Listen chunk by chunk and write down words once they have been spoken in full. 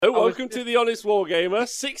Welcome to the Honest Wargamer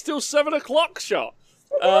 6 till 7 o'clock slot.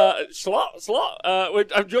 I'm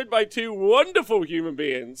joined by two wonderful human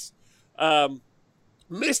beings, Mr.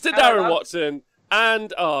 Darren Watson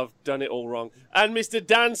and I've done it all wrong. And Mr.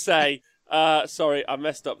 Dan Say. Sorry, I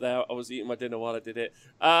messed up there. I was eating my dinner while I did it.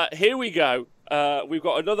 Here we go. We've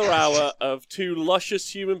got another hour of two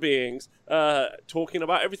luscious human beings talking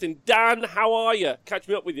about everything. Dan, how are you? Catch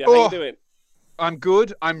me up with you. How you doing? I'm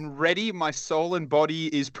good. I'm ready. My soul and body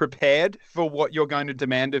is prepared for what you're going to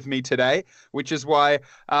demand of me today, which is why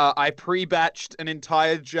I pre-batched an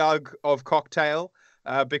entire jug of cocktail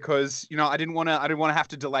because I didn't want to have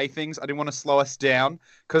to delay things. I didn't want to slow us down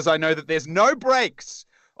because I know that there's no brakes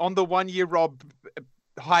on the 1 year Rob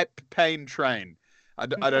hype pain train.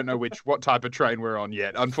 I don't know what type of train we're on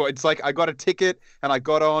yet. It's like I got a ticket and I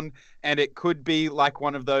got on, and it could be like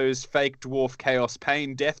one of those fake dwarf chaos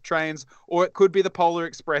pain death trains, or it could be the Polar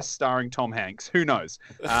Express starring Tom Hanks. Who knows?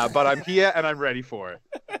 But I'm here and I'm ready for it.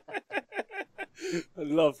 I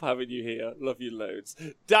love having you here. Love you loads.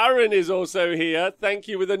 Darren is also here. Thank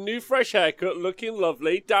you, with a new fresh haircut, looking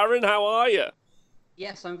lovely. Darren, how are you?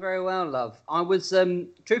 Yes, I'm very well, love. I was,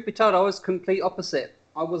 truth be told, I was complete opposite.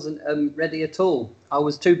 I wasn't ready at all. I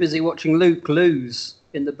was too busy watching Luke lose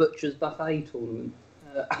in the Butcher's Buffet tournament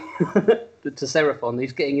to Seraphon.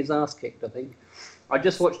 He's getting his ass kicked, I think. I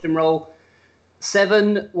just watched him roll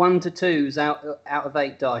 7 1-2s out of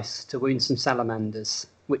 8 dice to wound some salamanders.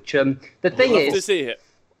 Which the thing is, to see it.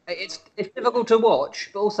 It's difficult to watch,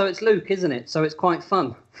 but also it's Luke, isn't it? So it's quite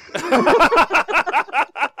fun.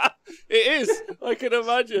 It is. I can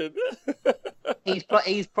imagine.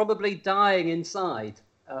 He's probably dying inside,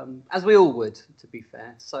 as we all would, to be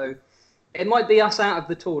fair. So it might be us out of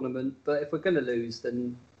the tournament, but if we're going to lose,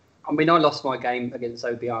 then I lost my game against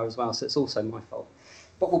OBR as well, so it's also my fault.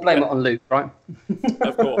 But we'll blame it on Luke, right?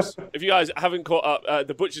 Of course. If you guys haven't caught up,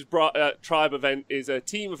 the Butcher's Tribe event is a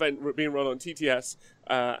team event being run on TTS,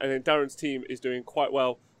 and then Darren's team is doing quite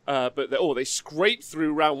well. But they scraped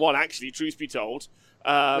through round one, actually, truth be told.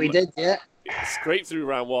 We did, yeah. Scraped through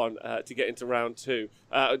round one to get into round two.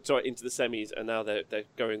 Into the semis, and now they're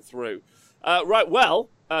going through. Right, well,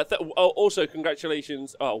 also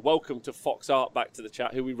congratulations. Welcome to Fox Art back to the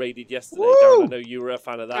chat, who we raided yesterday. Darren, I know you were a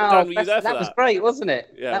fan of that. Dan, were you there for that? That was great, wasn't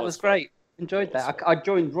it? Yeah, that was great. Enjoyed that. I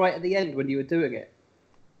joined right at the end when you were doing it.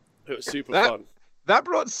 It was super fun. That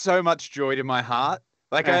brought so much joy to my heart.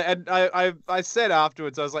 Like I said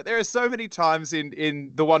afterwards, I was like, there are so many times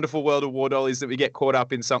in the wonderful world of War Dollies that we get caught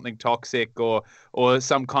up in something toxic or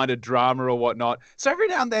some kind of drama or whatnot. So every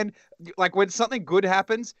now and then, like when something good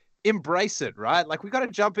happens, embrace it, right? Like we got to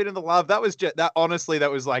jump into the love. That was just that. Honestly,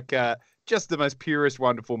 that was like just the most purest,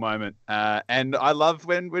 wonderful moment. And I love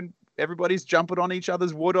when everybody's jumping on each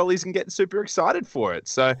other's War Dollies and getting super excited for it.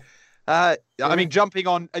 So. Jumping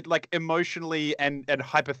on like emotionally and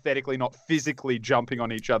hypothetically, not physically jumping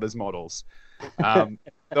on each other's models.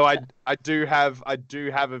 Though I do have a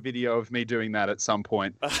video of me doing that at some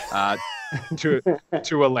point to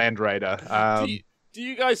a Land Raider. Do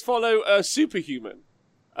you guys follow Superhuman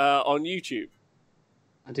on YouTube?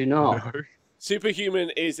 I do not. No. Superhuman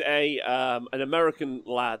is an American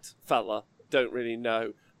fella. Don't really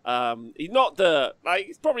know. He's not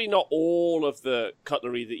he's probably not all of the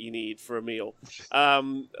cutlery that you need for a meal.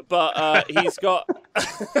 But he's got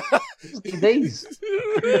these.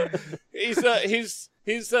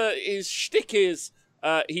 His shtick is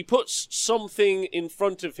he puts something in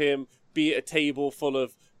front of him, be it a table full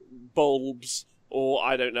of bulbs or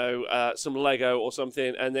I don't know, some Lego or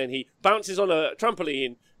something, and then he bounces on a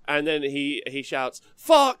trampoline and then he shouts,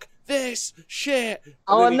 "Fuck this shit!"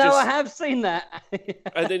 Oh no, I have seen that.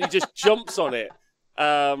 And then he just jumps on it,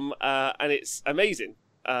 and it's amazing.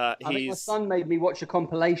 I think my son made me watch a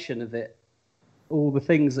compilation of it, all the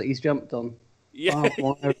things that he's jumped on. Yeah,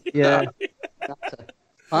 yeah.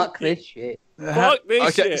 Fuck this shit. Fuck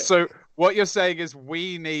this shit. So what you're saying is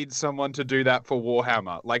we need someone to do that for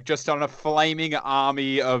Warhammer, like just on a flaming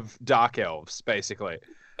army of dark elves, basically.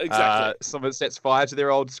 Exactly. Someone sets fire to their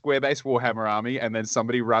old square-based Warhammer army, and then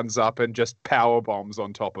somebody runs up and just power bombs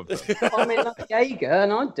on top of them. I mean, like Jaeger,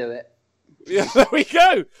 and I'd do it. Yeah, there we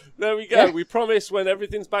go. Yeah. We promise when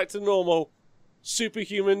everything's back to normal,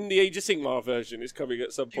 Superhuman, the Age of Sigmar version is coming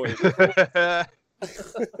at some point.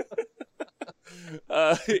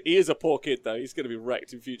 He is a poor kid, though. He's going to be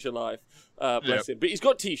wrecked in future life. Bless him. But he's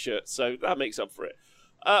got T-shirts, so that makes up for it.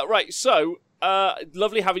 Right, so...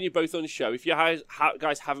 lovely having you both on the show. If you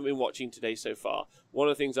guys haven't been watching today so far, one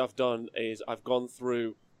of the things I've done is we've gone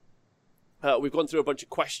through a bunch of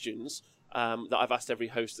questions that I've asked every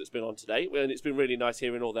host that's been on today, and it's been really nice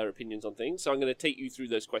hearing all their opinions on things. So I'm going to take you through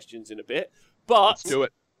those questions in a bit. But let's do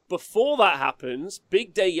it. before that happens,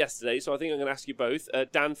 big day yesterday, so I think I'm going to ask you both.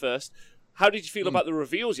 Dan first. How did you feel about the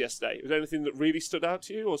reveals yesterday? Was there anything that really stood out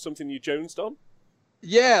to you or something you jonesed on?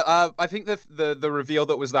 Yeah, I think the reveal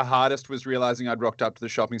that was the hardest was realizing I'd rocked up to the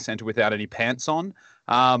shopping center without any pants on.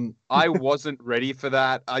 I wasn't ready for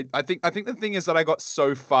that. I think the thing is that I got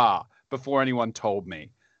so far before anyone told me.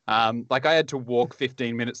 Like I had to walk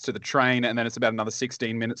 15 minutes to the train, and then it's about another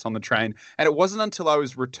 16 minutes on the train. And it wasn't until I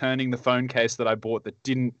was returning the phone case that I bought that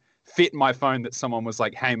didn't fit my phone that someone was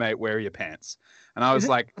like, "Hey mate, where are your pants?" And I was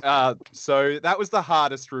like, so that was the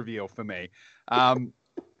hardest reveal for me. That's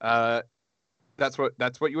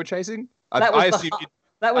what you were chasing? That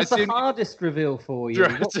was the hardest reveal for you.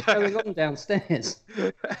 What's going on downstairs?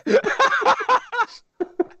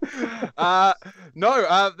 No,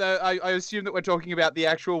 I assume that we're talking about the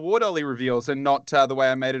actual War Dolly reveals and not the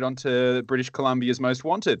way I made it onto British Columbia's Most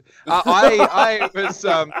Wanted. I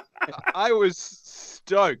was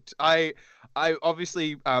stoked. I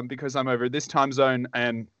obviously, because I'm over this time zone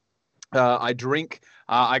and I drink,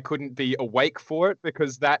 I couldn't be awake for it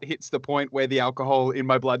because that hits the point where the alcohol in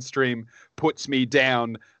my bloodstream puts me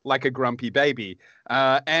down like a grumpy baby.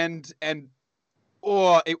 And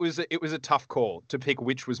it was a tough call to pick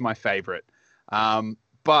which was my favorite.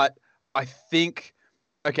 But I think,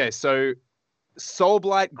 okay, so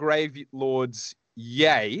Soulblight Grave Lords,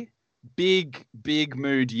 yay. Big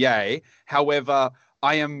mood, yay. However,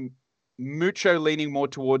 I am mucho leaning more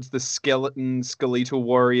towards the skeletal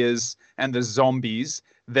warriors and the zombies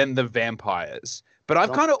than the vampires. But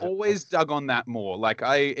I've kind of always dug on that more. Like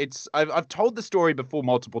I've told the story before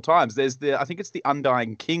multiple times. There's I think it's the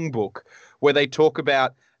Undying King book where they talk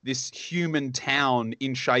about this human town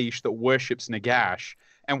in Shaiish that worships Nagash.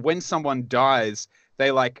 And when someone dies,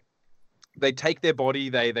 they take their body,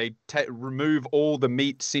 they remove all the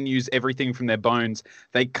meat, sinews, everything from their bones.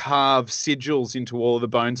 They carve sigils into all of the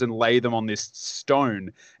bones and lay them on this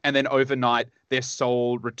stone. And then overnight, their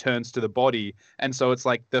soul returns to the body. And so it's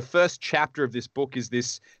like the first chapter of this book is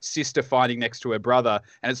this sister fighting next to her brother.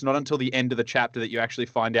 And it's not until the end of the chapter that you actually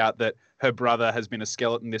find out that her brother has been a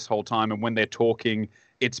skeleton this whole time. And when they're talking,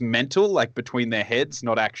 it's mental, like between their heads,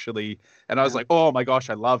 not actually. And I was like, oh my gosh,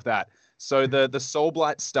 I love that. So the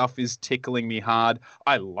Soulblight stuff is tickling me hard.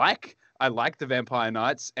 I like the Vampire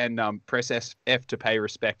Knights, and press F to pay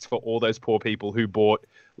respects for all those poor people who bought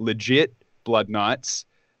legit Blood Knights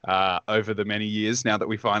over the many years now that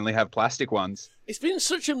we finally have plastic ones. It's been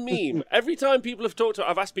such a meme. Every time people have talked to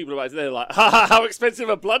I've asked people about it, they're like, how expensive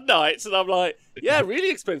are Blood Knights? And I'm like, yeah,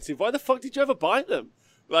 really expensive. Why the fuck did you ever buy them?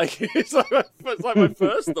 Like, it's like my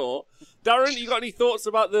first thought. Darren, you got any thoughts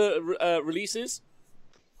about the releases?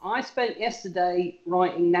 I spent yesterday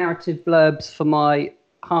writing narrative blurbs for my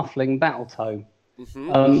Halfling battle tome.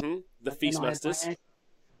 The Feastmasters.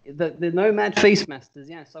 The Nomad Feastmasters,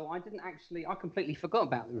 yeah. So I completely forgot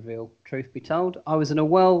about the reveal, truth be told. I was in a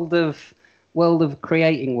world of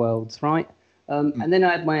creating worlds, right? And then I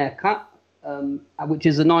had my hair cut, which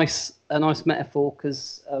is a nice metaphor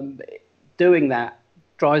because doing that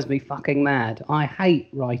drives me fucking mad. I hate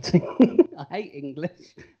writing. I hate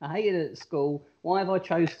English. I hated it at school. Why have I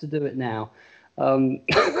chose to do it now? And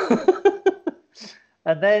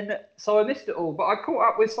then, so I missed it all. But I caught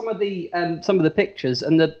up with some of the pictures,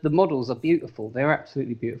 and the models are beautiful. They're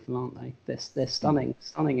absolutely beautiful, aren't they? They're stunning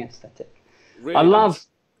aesthetic. Really I love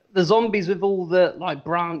the zombies with all the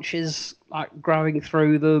branches growing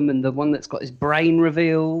through them, and the one that's got his brain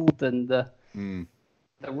revealed, and the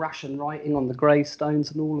Russian writing on the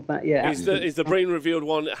gravestones and all of that. Yeah. Is the brain revealed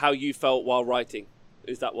one how you felt while writing?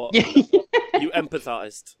 Is that what you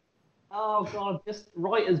empathised? Oh God, just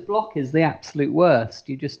writer's block is the absolute worst.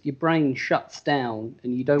 Your brain shuts down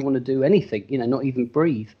and you don't want to do anything. Not even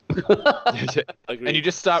breathe. And you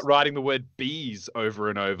just start writing the word bees over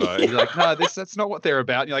and over. And you're like, no, that's not what they're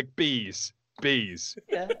about. And you're like, bees,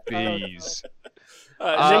 yeah. bees.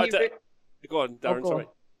 Go on, Darren. Sorry.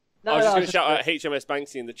 I was just going to shout out HMS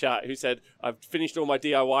Banksy in the chat, who said, I've finished all my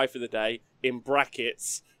DIY for the day, in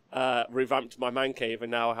brackets, revamped my man cave,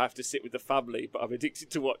 and now I have to sit with the family, but I'm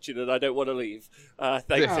addicted to watching and I don't want to leave.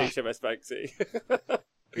 Thanks, HMS Banksy.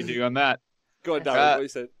 We do on that. Go on, Darren, what you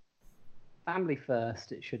said. Family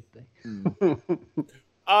first, it should be.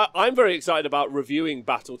 I'm very excited about reviewing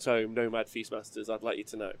Battle Tome Nomad Feastmasters, I'd like you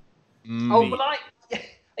to know. Oh, but are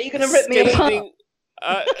you going to rip me apart?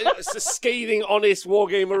 It's a scathing, honest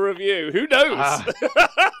Wargamer review. Who knows?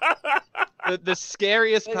 The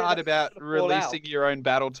scariest part about releasing your own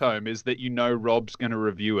battle tome is that Rob's going to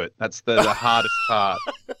review it. That's the hardest part.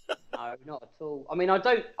 No, not at all. I mean,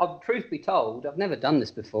 truth be told, I've never done this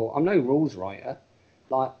before. I'm no rules writer.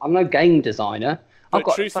 I'm no game designer.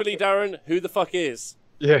 But truthfully, Darren, who the fuck is?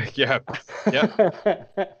 Yeah, yeah, yeah.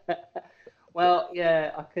 Well,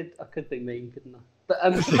 yeah, I could be mean, couldn't I? But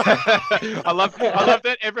I love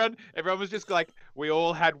that everyone was just like, we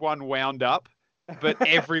all had one wound up, but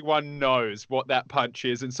everyone knows what that punch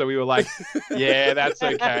is, and so we were like, yeah, that's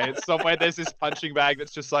okay. It's somewhere there's this punching bag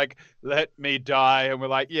that's just like, let me die, and we're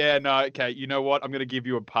like, yeah, no, okay, you know what? I'm gonna give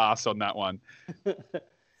you a pass on that one.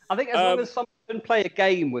 I think as long as someone can play a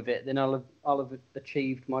game with it, then I'll have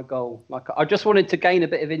achieved my goal. Like I just wanted to gain a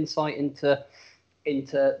bit of insight into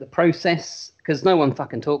the process, because no one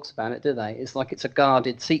fucking talks about it, do they? It's like it's a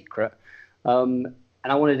guarded secret.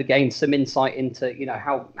 And I wanted to gain some insight into, you know,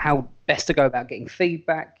 how best to go about getting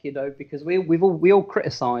feedback, you know, because we all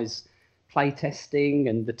criticize play testing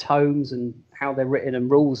and the tomes and how they're written and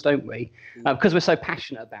rules, don't we? Because we're so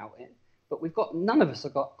passionate about it. But none of us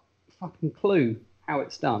have got a fucking clue how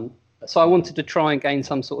it's done. So I wanted to try and gain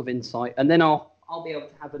some sort of insight, and then I'll be able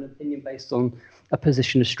to have an opinion based on a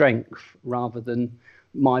position of strength rather than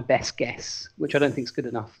my best guess, which I don't think is good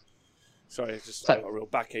enough. Sorry, I got a real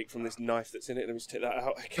backache from this knife that's in it. Let me just take that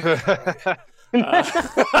out.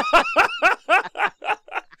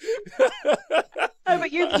 No,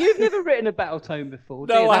 but you've never written a battle tome before,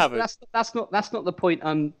 do no, you? I haven't. That's not the point.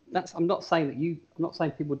 I'm not saying I'm not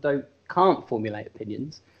saying people can't formulate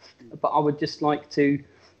opinions, but I would just like to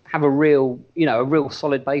have a real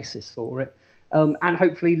solid basis for it. And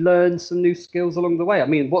hopefully learn some new skills along the way. I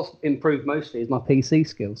mean, what's improved mostly is my PC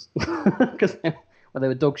skills, because they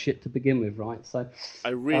were dog shit to begin with, right? So I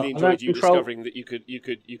really enjoyed you discovering that you could.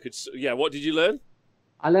 Yeah, what did you learn?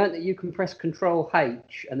 I learned that you can press Control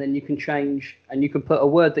H, and then you can change, and you can put a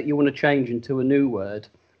word that you want to change into a new word,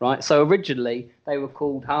 right? So originally they were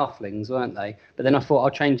called halflings, weren't they? But then I thought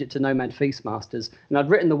I'll change it to Nomad Feastmasters, and I'd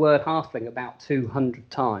written the word halfling about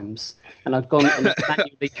 200 times, and I'd gone and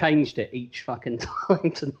manually changed it each fucking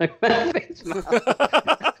time to Nomad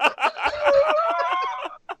Feastmasters.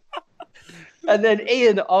 And then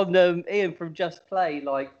Ian from Just Play,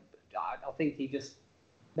 like, I think he just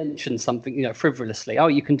mentioned something, you know, frivolously. Oh,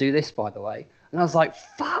 you can do this, by the way. And I was like,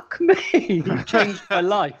 fuck me, you changed my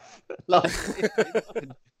life. Like,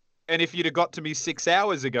 and if you'd have got to me 6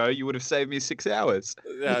 hours ago, you would have saved me 6 hours.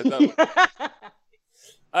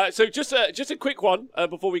 So just a quick one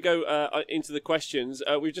before we go into the questions.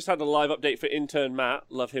 We've just had a live update for intern Matt,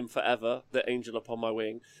 love him forever, the angel upon my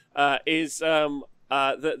wing, is the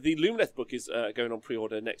Lumineth book is going on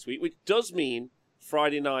pre-order next week, which does mean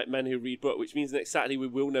Friday night Men Who Read Book, which means next Saturday we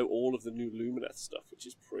will know all of the new Lumineth stuff, which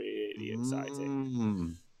is pretty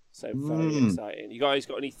exciting. So very exciting. You guys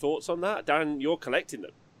got any thoughts on that? Dan, you're collecting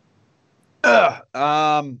them.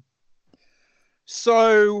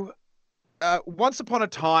 So once upon a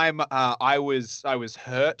time, I was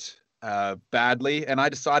hurt badly, and I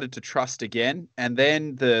decided to trust again. And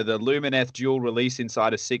then the Lumineth dual release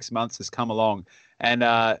inside of 6 months has come along, and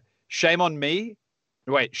shame on me.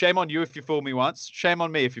 Wait, shame on you if you fool me once. Shame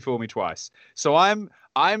on me if you fool me twice. So I'm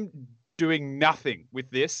doing nothing with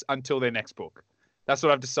this until their next book. That's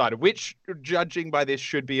what I've decided, which, judging by this,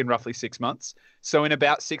 should be in roughly 6 months. So in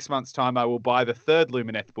about 6 months' time, I will buy the third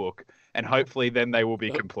Lumineth book, and hopefully then they will be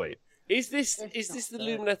complete. Is this the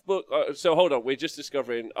Lumineth book? So hold on, we're just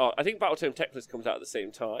discovering. I think Battletome Techless comes out at the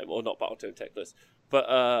same time, or not Battletome Techless, but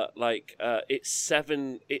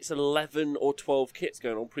it's 11 or 12 kits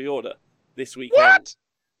going on pre-order this weekend. What?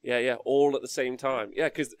 Yeah, all at the same time. Yeah,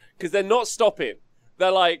 because they're not stopping. They're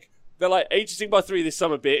like Age of Sigmar 3 this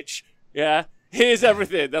summer, bitch. Yeah, here's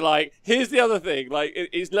everything. They're like, here's the other thing. Like,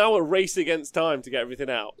 it's now a race against time to get everything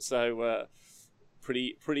out. So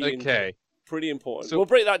pretty okay. Pretty important. So, we'll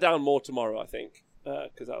break that down more tomorrow, I think,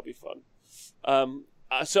 because that'll be fun.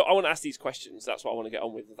 So I want to ask these questions. That's what I want to get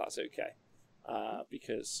on with, if that's okay,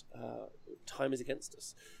 because time is against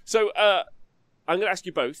us. So I'm going to ask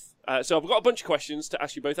you both. So I've got a bunch of questions to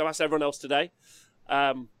ask you both. I've asked everyone else today.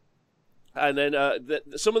 And then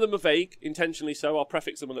some of them are vague, intentionally so. I'll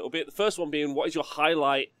prefix them a little bit. The first one being, what is your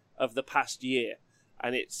highlight of the past year?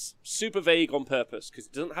 And it's super vague on purpose, because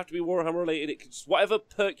it doesn't have to be Warhammer related. It can just, whatever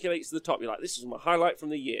percolates to the top. You're like, this is my highlight from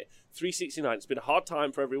the year. 369. It's been a hard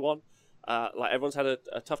time for everyone. Like, everyone's had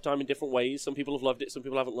a tough time in different ways. Some people have loved it. Some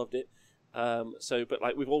people haven't loved it. But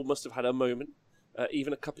like, we've all must have had a moment,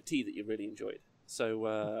 even a cup of tea that you really enjoyed.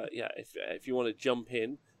 So yeah, if you want to jump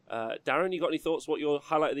in, Darren, you got any thoughts? What your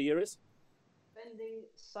highlight of the year is? Spending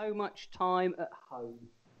so much time at home.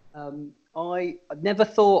 I never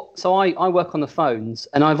thought. So I work on the phones,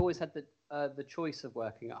 and I've always had the choice of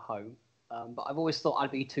working at home. But I've always thought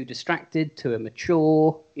I'd be too distracted, too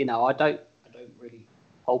immature. You know, I don't really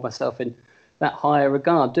hold myself in that higher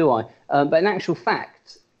regard, do I? But in actual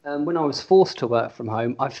fact, when I was forced to work from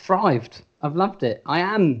home, I've thrived. I've loved it. I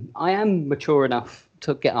am mature enough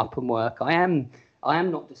to get up and work. I am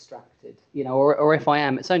not distracted, or if I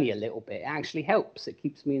am, it's only a little bit. It actually helps. It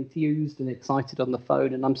keeps me enthused and excited on the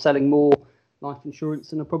phone, and I'm selling more life insurance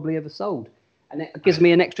than I probably ever sold. And it gives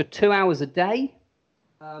me an extra 2 hours a day.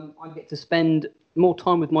 I get to spend more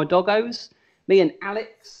time with my doggos. Me and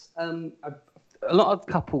Alex, a lot of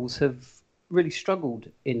couples have really struggled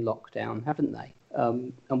in lockdown, haven't they?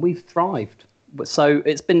 And we've thrived. So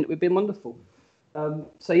we've been wonderful.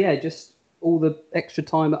 So yeah, just all the extra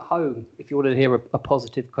time at home. If you want to hear a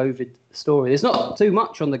positive COVID story, there's not too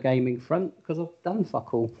much on the gaming front because I've done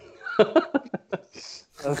fuck all.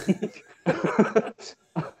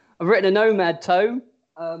 I've written a Nomad tome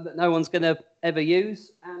that no one's going to ever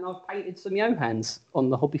use, and I've painted some Johans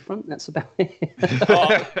on the hobby front. That's about it.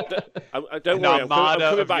 Don't worry, I'm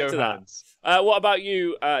coming back to that. What about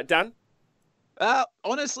you, Dan?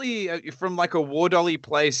 Honestly, from like a War Dolly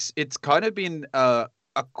place, it's kind of been a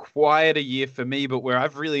quieter year for me, but where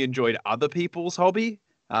I've really enjoyed other people's hobby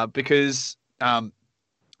because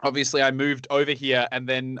obviously I moved over here and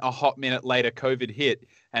then a hot minute later COVID hit.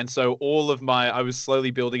 And so I was slowly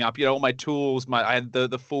building up, all my tools, I had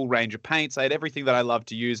the full range of paints. I had everything that I love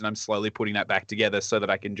to use, and I'm slowly putting that back together so that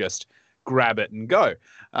I can just grab it and go.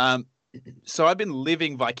 So I've been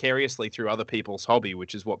living vicariously through other people's hobby,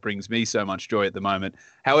 which is what brings me so much joy at the moment.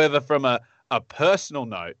 However, from a personal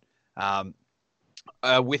note,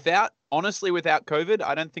 without COVID,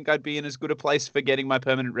 I don't think I'd be in as good a place for getting my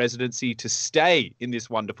permanent residency to stay in this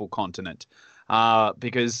wonderful continent.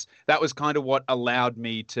 Because that was kind of what allowed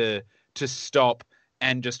me to stop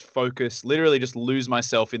and just focus, literally just lose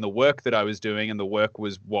myself in the work that I was doing, and the work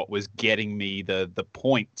was what was getting me the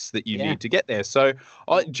points that you need to get there. So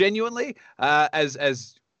genuinely,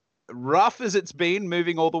 as rough as it's been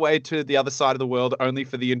moving all the way to the other side of the world, only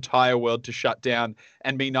for the entire world to shut down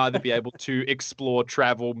and me neither be able to explore,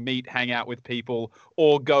 travel, meet, hang out with people,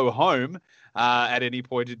 or go home at any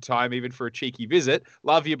point in time, even for a cheeky visit.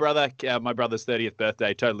 Love you, brother. My brother's 30th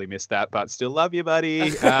birthday. Totally missed that, but still love you, buddy.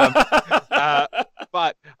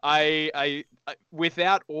 But I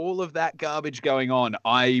without all of that garbage going on,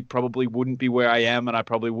 I probably wouldn't be where I am, and I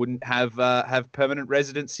probably wouldn't have permanent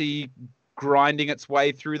residency grinding its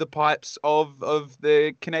way through the pipes of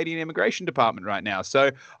the Canadian Immigration Department right now.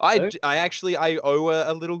 So I owe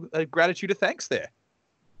a little gratitude of thanks there.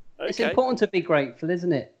 Okay. It's important to be grateful,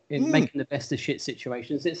 isn't it, in making the best of shit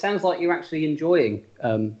situations? It sounds like you're actually enjoying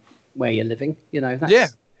where you're living.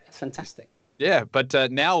 That's fantastic. Yeah, but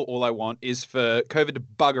now all I want is for COVID to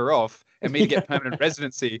bugger off and me to get permanent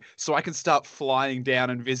residency so I can start flying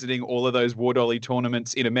down and visiting all of those War Dolly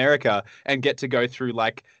tournaments in America and get to go through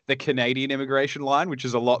like the Canadian immigration line, which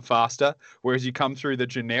is a lot faster, whereas you come through the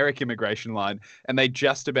generic immigration line and they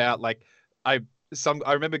just about like I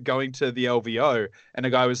remember going to the LVO and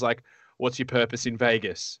a guy was like, "What's your purpose in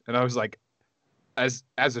Vegas?" And I was like, as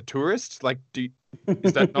a tourist, like,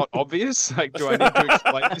 is that not obvious? Like, do I need to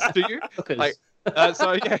explain this to you? Like,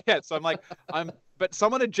 so I'm like, but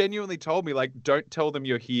someone had genuinely told me, like, don't tell them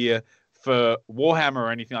you're here for Warhammer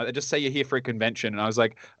or anything like that. Just say you're here for a convention. And I was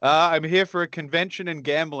like, I'm here for a convention and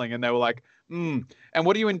gambling. And they were like, and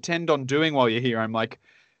what do you intend on doing while you're here? I'm like,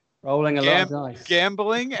 rolling a lot of dice.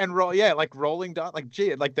 Gambling and rolling dice. Like,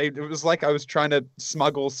 gee, like it was like I was trying to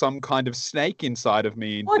smuggle some kind of snake inside of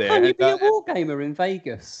me. Why can't you be a war gamer in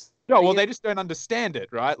Vegas? No, well, they just don't understand it,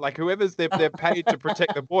 right? Like, whoever's they're paid to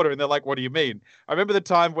protect the border, and they're like, "What do you mean?" I remember the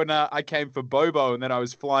time when I came for Bobo, and then I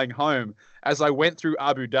was flying home. As I went through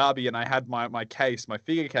Abu Dhabi, and I had my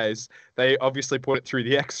figure case, they obviously put it through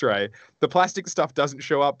the X-ray. The plastic stuff doesn't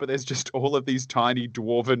show up, but there's just all of these tiny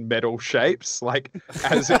dwarven metal shapes, like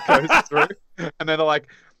as it goes through. And then they're like,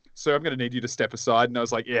 "So I'm going to need you to step aside." And I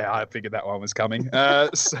was like, "Yeah, I figured that one was coming."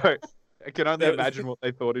 So I can only imagine what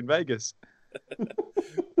they thought in Vegas.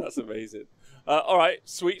 That's amazing. All right,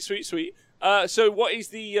 sweet. So what is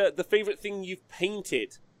the favorite thing you've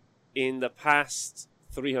painted in the past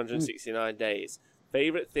 369 days?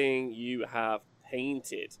 Favorite thing you have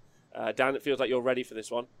painted? Dan, it feels like you're ready for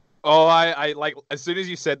this one. Oh, I like, as soon as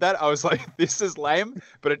you said that, I was like, this is lame,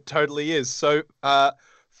 but it totally is. So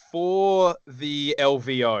for the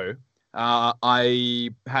LVO, I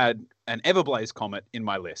had an Everblaze Comet in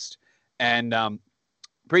my list. And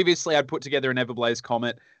previously, I'd put together an Everblaze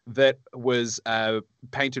Comet that was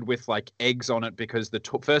painted with like eggs on it because the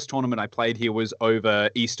first tournament I played here was over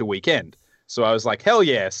Easter weekend. So I was like, hell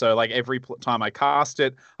yeah. So like every time I cast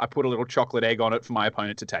it, I put a little chocolate egg on it for my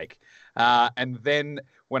opponent to take. And then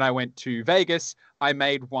when I went to Vegas, I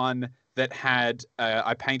made one that had,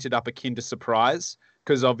 I painted up a Kinder Surprise.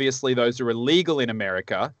 because obviously those are illegal in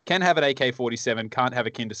America. Can have an AK-47, can't have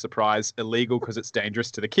a Kinder Surprise, illegal because it's dangerous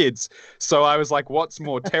to the kids. So I was like, what's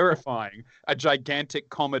more terrifying, a gigantic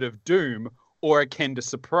comet of doom or a Kinder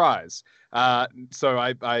Surprise?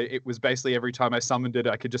 So it was basically every time I summoned it,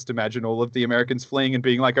 I could just imagine all of the Americans fleeing and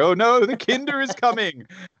being like, oh no, the Kinder is coming.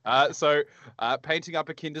 So painting up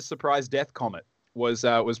a Kinder Surprise death comet was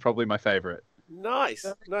probably my favorite. Nice.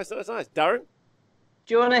 Darren?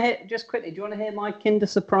 Do you want to hear, just quickly, do you want to hear my Kinder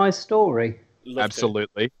Surprise story?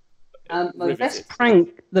 Absolutely. The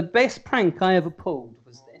best prank I ever pulled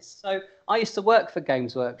was this. So I used to work for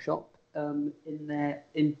Games Workshop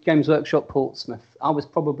in Games Workshop Portsmouth. I was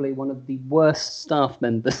probably one of the worst staff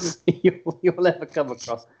members you'll ever come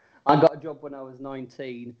across. I got a job when I was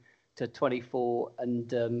 19 to 24,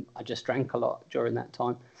 and I just drank a lot during that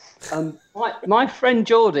time. My friend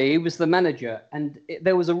Geordie was the manager, and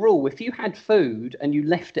there was a rule: if you had food and you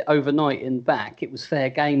left it overnight in the back, it was fair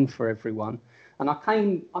game for everyone. And I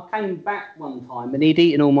came back one time, and he'd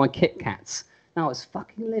eaten all my Kit Kats. Now I was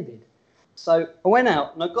fucking livid. So I went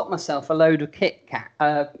out and I got myself a load of Kit Kat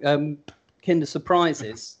Kinder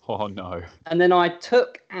Surprises. Oh no! And then I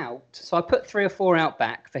took out. So I put 3 or 4 out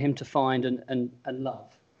back for him to find and love.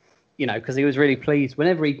 You know, because he was really pleased.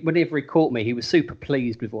 Whenever he caught me, he was super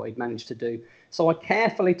pleased with what he'd managed to do. So I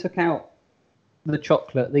carefully took out the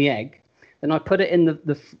chocolate, the egg, then I put it in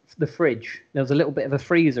the fridge. There was a little bit of a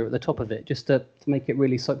freezer at the top of it, just to make it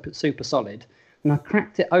really super solid. And I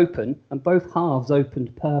cracked it open, and both halves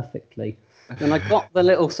opened perfectly. Then I got the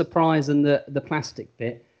little surprise and the plastic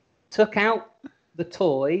bit, took out the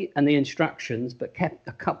toy and the instructions, but kept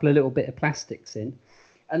a couple of little bit of plastics in,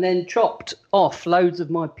 and then chopped off loads of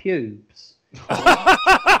my pubes.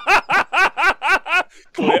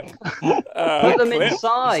 Clip. Put them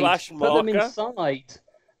inside. /marker. Put them inside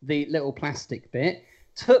the little plastic bit.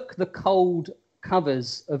 Took the cold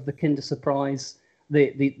covers of the Kinder Surprise,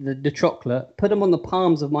 the chocolate, put them on the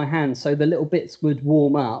palms of my hands so the little bits would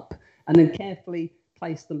warm up, and then carefully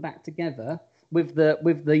placed them back together with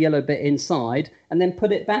the yellow bit inside, and then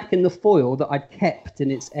put it back in the foil that I'd kept in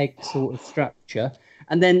its egg sort of structure,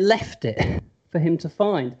 and then left it for him to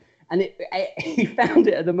find. And he found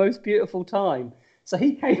it at the most beautiful time. So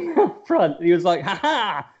he came out front and he was like,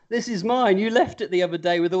 "Ha-ha, this is mine. You left it the other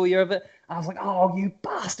day with all your other..." I was like, "Oh, you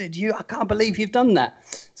bastard, I can't believe you've done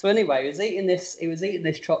that." So anyway, he was eating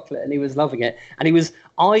this chocolate and he was loving it. And he was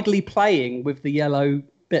idly playing with the yellow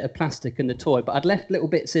bit of plastic and the toy, but I'd left little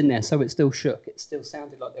bits in there so it still shook. It still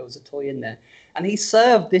sounded like there was a toy in there. And he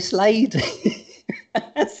served this lady.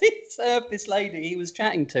 As he served this lady, he was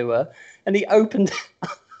chatting to her, and he opened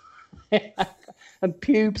and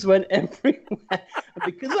pubes went everywhere. And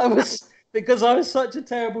because I was such a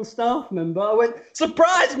terrible staff member, I went,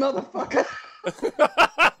 "Surprise, motherfucker!"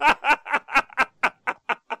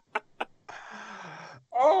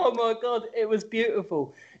 Oh my God, it was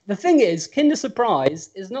beautiful. The thing is, Kinder Surprise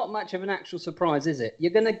is not much of an actual surprise, is it?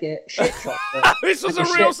 You're going to get shit chocolate. This was a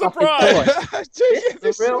real surprise.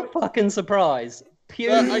 It's a real fucking surprise.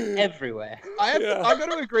 Pure everywhere. I've got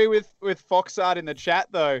to agree with Foxart in the chat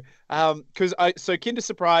though, because so Kinder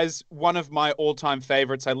Surprise, one of my all-time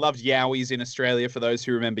favorites. I loved Yowies in Australia. For those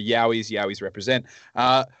who remember Yowies represent.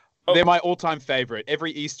 They're my all-time favorite.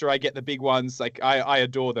 Every Easter I get the big ones. Like I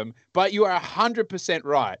adore them. But you are 100%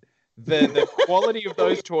 right. The quality of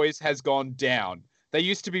those toys has gone down. They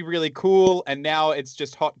used to be really cool, and now it's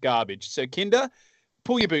just hot garbage. So Kinder,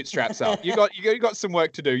 pull your bootstraps up. You got some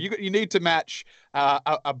work to do. You need to match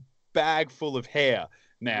a bag full of hair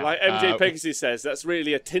now. Like MJ Pegasus says, that's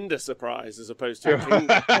really a Tinder surprise as opposed to a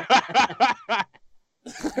Kinder.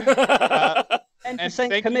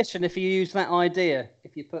 10% commission if you use that idea.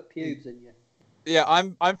 If you put pubes in you. Yeah,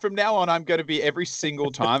 I'm from now on. I'm going to be every single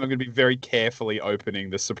time. I'm going to be very carefully opening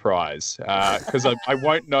the surprise because I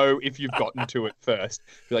won't know if you've gotten to it first.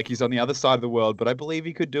 Be like, he's on the other side of the world, but I believe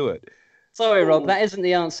he could do it. Sorry, Rob, that isn't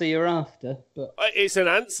the answer you're after. But it's an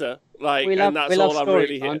answer, and that's all I'm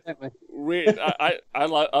really here. Really, I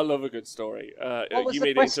love a good story. What was you the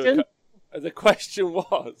made question? The question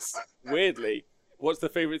was, weirdly, what's the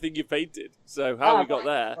favourite thing you painted? So how we got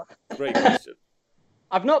there? Great question.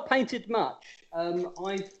 I've not painted much. I've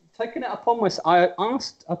taken it upon myself. I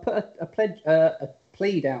put a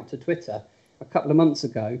plead out to Twitter a couple of months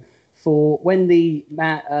ago for when the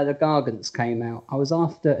Gargants came out. I was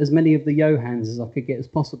after as many of the Johans as I could get as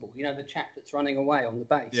possible. You know, the chap that's running away on the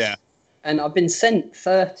base. Yeah. And I've been sent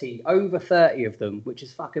over 30 of them, which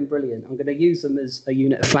is fucking brilliant. I'm going to use them as a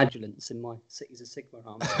unit of flagellants in my Cities of Sigma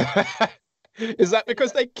army. Is that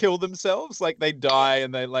because they kill themselves? Like they die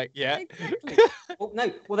and they Exactly. Well,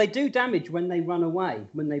 no. Well, they do damage when they run away,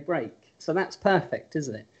 when they break. So that's perfect,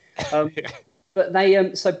 isn't it? But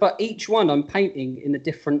they but each one I'm painting in a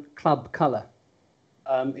different club colour,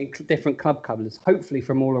 different club colours, hopefully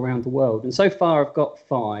from all around the world. And so far I've got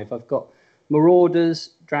 5. I've got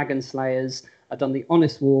Marauders, Dragon Slayers. I've done the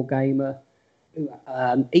Honest Wargamer,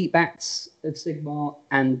 Eat Bats of Sigmar,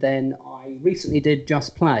 and then I recently did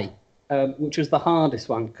Just Play, which was the hardest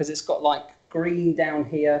one because it's got like green down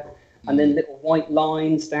here and then little white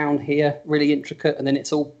lines down here, really intricate, and then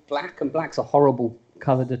it's all black, and black's a horrible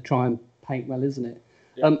colour to try and paint well, isn't it?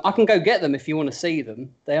 Yeah. I can go get them if you want to see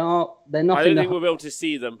them. They're not. I don't think we'll be able to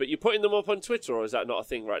see them, but you're putting them up on Twitter, or is that not a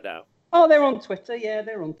thing right now? Oh, they're on Twitter. Yeah,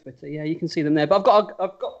 they're on Twitter. Yeah, you can see them there. But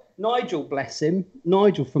I've got Nigel, bless him.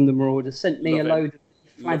 Nigel from the Marauders sent me a load of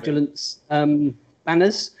flagellants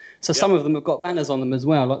banners. So some of them have got banners on them as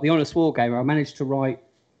well. Like the Honest Wargamer, I managed to write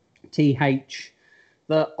TH,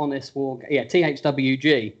 the Honest Wargamer. Yeah,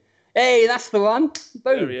 THWG. Hey, that's the one.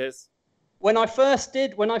 Boom. There he is. When I first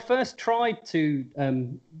tried to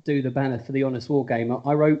do the banner for the Honest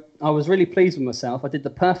Wargamer, I was really pleased with myself. I did the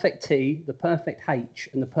perfect T, the perfect H,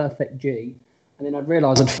 and the perfect G, and then I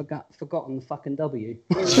realised I'd forgotten the fucking W.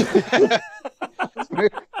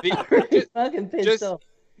 Fucking pissed off.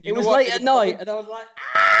 It was late at night, and I was like,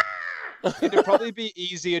 ah! It'd probably be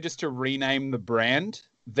easier just to rename the brand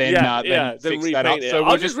than fix that up. It. So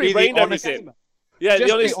I'll just repaint everything. Yeah,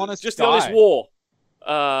 the Honest War.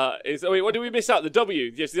 What did we miss out? The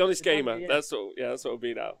W. Yes, the Honest Gamer. Yeah. That's what it'll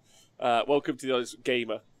be now. Welcome to the Honest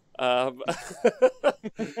Gamer. I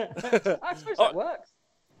suppose that works.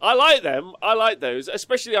 I like them. I like those.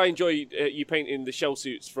 Especially, I enjoy you painting the shell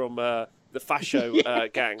suits from the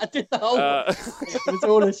Fascio gang. I did the whole. It was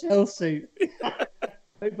all a shell suit.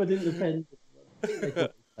 Hope I didn't offend.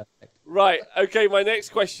 Right. Okay. My next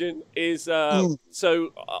question is: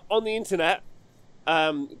 so on the internet.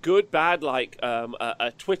 Good, bad, like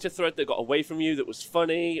a Twitter thread that got away from you that was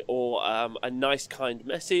funny, or a nice, kind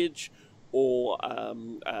message, or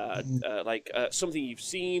something you've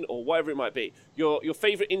seen, or whatever it might be. Your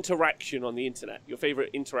favorite interaction on the internet, your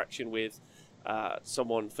favorite interaction with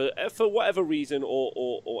someone for whatever reason,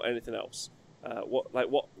 or anything else.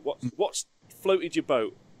 What's floated your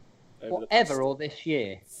boat? Whatever, or this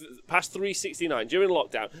year? Past 369 during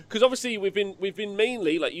lockdown, because obviously we've been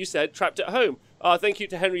mainly, like you said, trapped at home. Thank you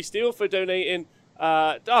to Henry Steele for donating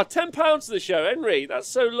 £10 to the show. Henry, that's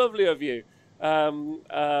so lovely of you.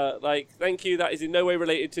 Thank you. That is in no way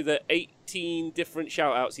related to the 18 different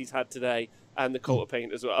shout outs he's had today and the coat of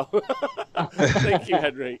paint as well. Thank you,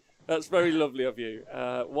 Henry. That's very lovely of you.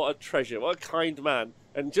 What a treasure. What a kind man.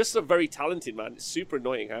 And just a very talented man. It's super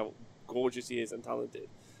annoying how gorgeous he is and talented.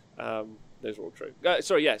 Those are all true.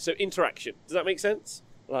 So interaction. Does that make sense?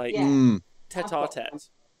 Like, tete-a-tete.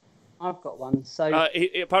 I've got one. So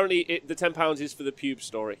apparently the £10 is for the pube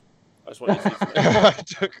story. I just want you to know.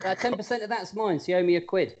 10% of that's mine, so you owe me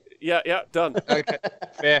 £1. Yeah, done. Okay,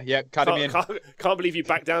 fair. Yeah, cut him in. Can't believe you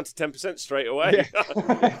backed down to 10% straight away.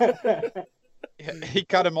 Yeah. He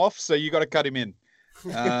cut him off, so you got to cut him in.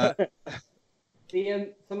 So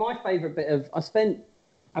my favourite bit of I spent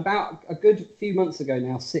about a good few months ago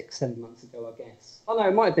now, 6-7 months ago, I guess. Oh no,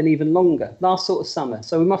 it might have been even longer. Last sort of summer.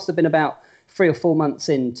 So we must have been about 3 or 4 months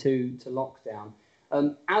into lockdown.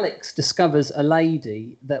 Alex discovers a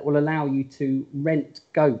lady that will allow you to rent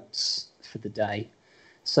goats for the day.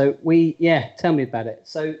 So tell me about it.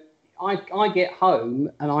 So I get home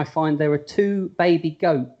and I find there are 2 baby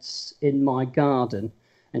goats in my garden,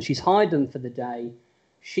 and she's hired them for the day.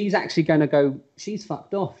 She's actually going to go, she's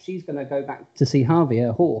fucked off. She's going to go back to see Harvey,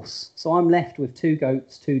 her horse. So I'm left with 2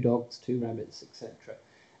 goats, 2 dogs, 2 rabbits, etc.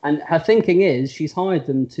 And her thinking is she's hired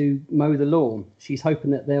them to mow the lawn. She's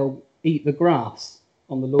hoping that they'll eat the grass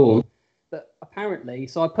on the lawn. But apparently,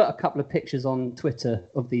 so I put a couple of pictures on Twitter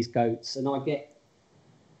of these goats, and I get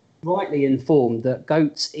rightly informed that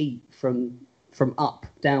goats eat from up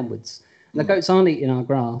downwards. And the goats aren't eating our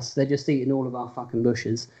grass. They're just eating all of our fucking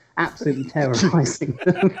bushes. Absolutely terrorising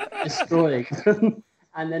them, destroying them.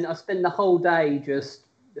 And then I spend the whole day just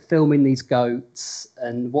filming these goats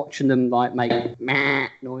and watching them like make meh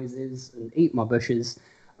noises and eat my bushes.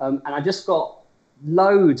 And I just got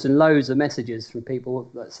loads and loads of messages from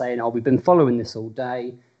people that saying, "Oh, we've been following this all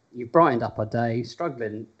day. You've brightened up our day.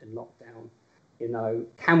 Struggling in lockdown. You know,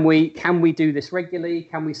 can we do this regularly?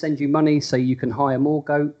 Can we send you money so you can hire more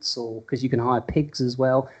goats, or because you can hire pigs as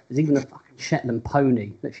well? There's even a fucking Shetland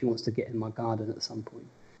pony that she wants to get in my garden at some point."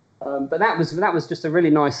 But that was just a really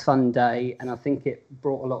nice, fun day, and I think it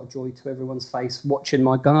brought a lot of joy to everyone's face watching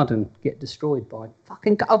my garden get destroyed by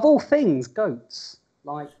fucking, of all things, goats.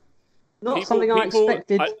 Like, not something I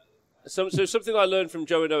expected. So something I learned from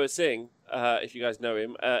Joe Noah Singh, if you guys know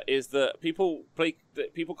him, is that people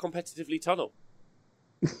competitively tunnel.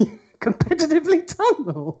 Competitively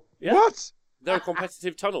tunnel? Yeah. What? There are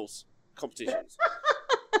competitive tunnels competitions.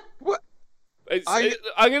 What?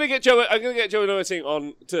 I'm gonna get Joe Noah Singh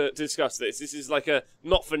on to discuss this. This is like a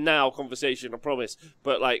not for now conversation, I promise.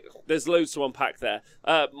 But like, there's loads to unpack there.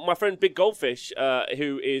 My friend Big Goldfish,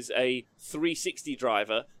 who is a 360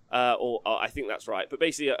 driver. Or I think that's right. But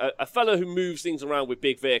basically, a fellow who moves things around with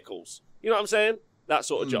big vehicles. You know what I'm saying? That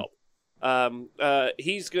sort of job.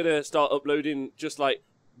 He's going to start uploading just like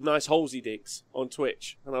nice holes he digs on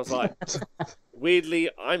Twitch. And I was like, weirdly,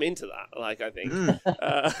 I'm into that. Like, I think.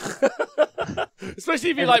 Especially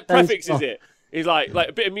if he like prefixes it. He's like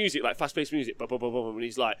a bit of music, like fast-paced music. Blah, blah, blah, blah, and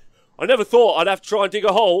he's like, I never thought I'd have to try and dig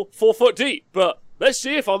a hole 4 foot deep. But let's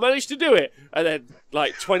see if I manage to do it. And then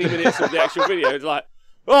like 20 minutes of the actual video, it's like,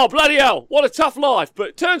 oh, bloody hell, what a tough life. But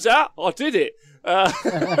it turns out I did it.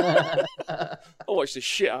 I watched the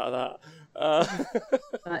shit out of that.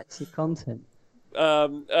 That's the content.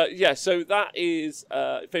 Yeah, so that is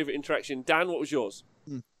favourite interaction. Dan, what was yours?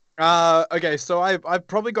 Okay, so I've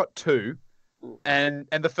probably got two. And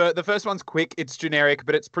the first one's quick. It's generic,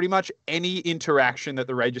 but it's pretty much any interaction that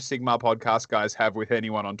the Rage of Sigmar podcast guys have with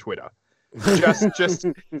anyone on Twitter. Just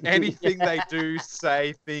anything they do,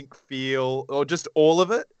 say, think, feel, or just all of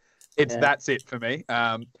it. That's it for me.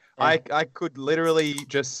 I could literally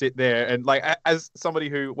just sit there and like, as somebody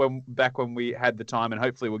who when we had the time, and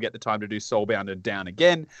hopefully we'll get the time to do Soulbound and Down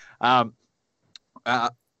again.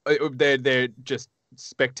 They're just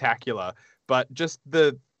spectacular, but just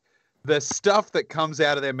the stuff that comes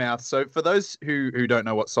out of their mouth. So for those who don't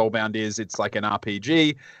know what Soulbound is, it's like an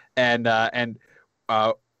RPG, and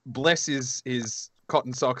bless his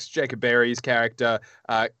cotton socks, Jacob Berry's character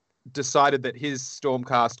decided that his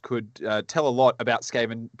Stormcast could tell a lot about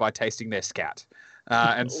Skaven by tasting their scat.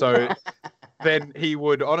 And so then he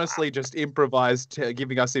would honestly just improvise,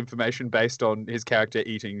 giving us information based on his character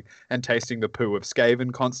eating and tasting the poo of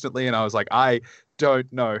Skaven constantly. And I was like, I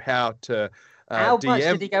don't know how to how DM much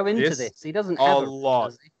did he go into this? He doesn't have a lot.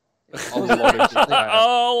 does he? A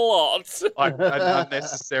lot. An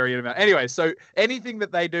unnecessary amount. Anyway, so anything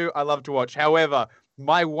that they do, I love to watch. However,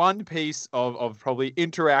 my one piece of probably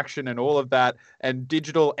interaction and all of that and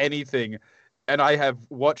digital anything, and I have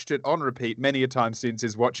watched it on repeat many a time since,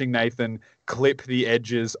 is watching Nathan clip the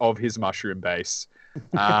edges of his mushroom base.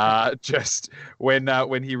 Just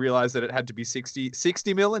when he realized that it had to be 60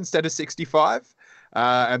 mil instead of 65.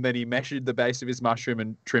 And then he measured the base of his mushroom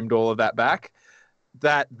and trimmed all of that back.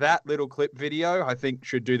 That little clip video, I think,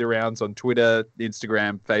 should do the rounds on Twitter,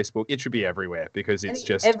 Instagram, Facebook. It should be everywhere because it's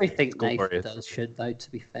just everything glorious. Nathan does should, though.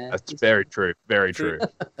 To be fair, that's very true. Very true.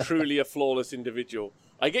 Truly a flawless individual.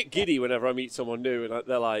 I get giddy whenever I meet someone new, and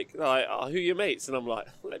they're like, oh, "Who are your mates?" And I'm like,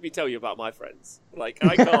 "Let me tell you about my friends." Like,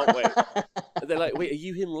 I can't wait. And they're like, "Wait, are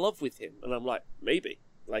you in love with him?" And I'm like, "Maybe."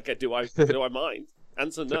 Like, do I mind?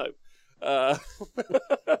 Answer no.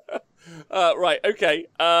 Right. Okay.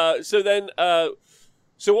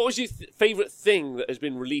 So what was your favourite thing that has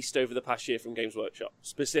been released over the past year from Games Workshop,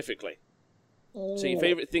 specifically? So your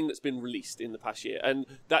favourite thing that's been released in the past year. And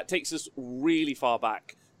that takes us really far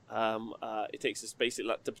back. It takes us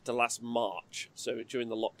basically to last March, so during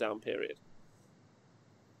the lockdown period.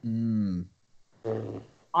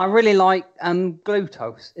 I really like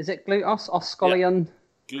Glutos. Is it Glutos? Oscolion?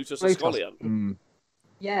 Yeah. Glutos Oscolion.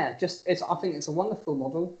 Yeah, I think it's a wonderful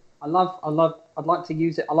model. I'd like to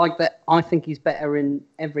use it. I like that. I think he's better in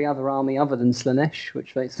every other army other than Slanesh,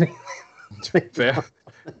 which makes me fair.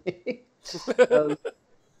 I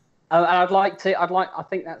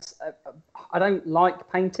think that's. I don't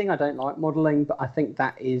like painting. I don't like modelling, but I think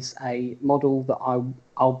that is a model that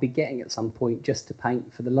I'll be getting at some point just to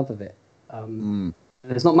paint for the love of it.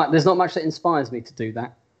 There's not much that inspires me to do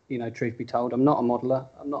that. You know, truth be told, I'm not a modeler.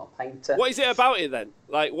 I'm not a painter. What is it about it then?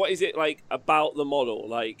 Like, what is it like about the model?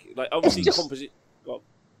 Like obviously composite. Well,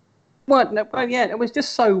 yeah, it was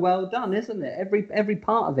just so well done, isn't it? Every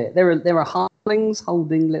part of it. There are halflings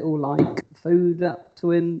holding little like food up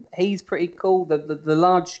to him. He's pretty cool. The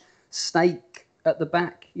large snake at the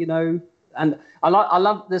back, you know. And I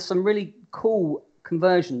love. There's some really cool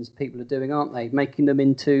conversions people are doing, aren't they? Making them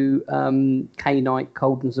into K-Knight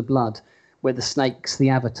Cauldrons of Blood, where the snake's the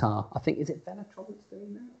avatar. I think, is it Velatron that's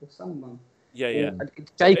doing that or someone? Yeah.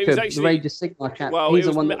 Jacob, the Rage of Sigmar chap. Well, he's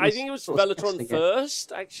the one that I think it was Velatron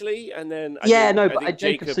first, actually, and then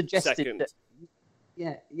Jacob suggested second. that.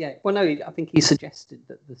 Yeah. Well, no, I think he suggested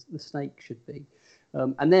that the snake should be,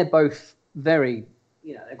 and they're both very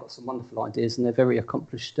they've got some wonderful ideas, and they're very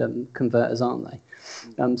accomplished converters, aren't they?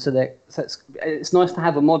 So it's nice to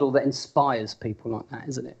have a model that inspires people like that,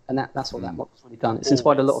 isn't it? And that's what that model's really done. It's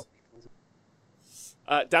inspired a lot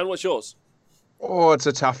of. Dan, what's yours? Oh, it's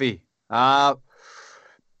a toughie. I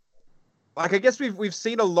guess we've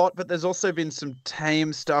seen a lot, but there's also been some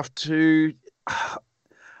tame stuff too.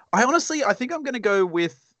 I think I'm going to go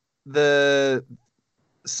with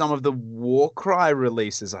some of the Warcry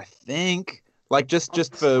releases. I think,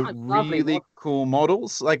 just for really cool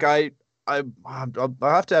models. I'll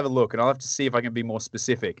have to have a look, and I'll have to see if I can be more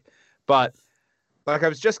specific. But I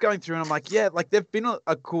was just going through, and I'm like, yeah, there've been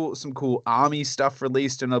some cool army stuff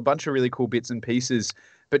released, and a bunch of really cool bits and pieces.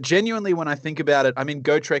 But genuinely, when I think about it, I mean,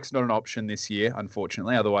 Gotrek's not an option this year,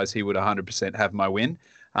 unfortunately. Otherwise, he would 100% have my win.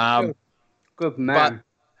 Good man.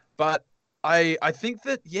 But I think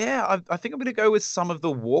that, I think I'm going to go with some of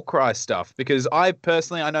the Warcry stuff, because I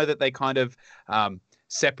know that they kind of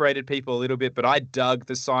separated people a little bit, but I dug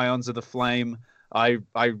the Scions of the Flame. I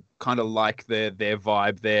kind of like their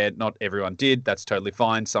vibe there. Not everyone did. That's totally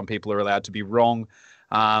fine. Some people are allowed to be wrong.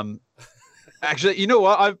 Actually, you know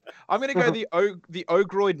what? I'm going to go the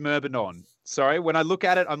Ogroid Myrmidon. Sorry, when I look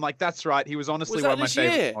at it, I'm like, that's right. He was honestly one of my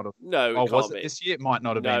favorite models. No, it was it this year? It might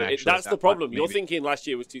not have been, actually. That's the problem. You're thinking last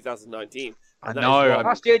year was 2019. I know.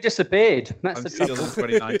 Last year disappeared. That's I'm still in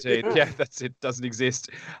 2019. Yeah, that's it. Doesn't exist.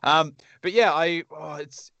 But yeah,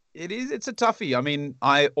 it's a toughie. I mean,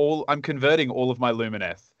 I'm converting all of my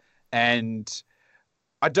Lumineth, and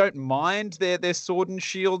I don't mind their sword and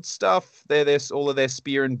shield stuff. There's all of their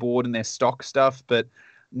spear and board and their stock stuff, but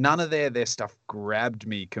none of their stuff grabbed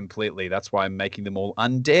me completely. That's why I'm making them all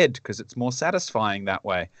undead, because it's more satisfying that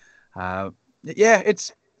way. I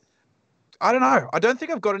don't know. I don't think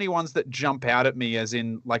I've got any ones that jump out at me as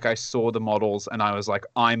in, I saw the models and I was like,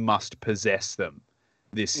 I must possess them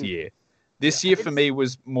this year. This year for me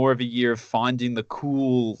was more of a year of finding the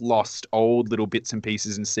cool, lost, old little bits and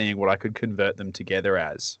pieces and seeing what I could convert them together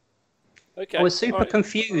as. Okay. I was super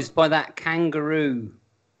confused by that kangaroo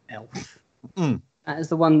elf. That is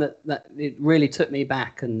the one that it really took me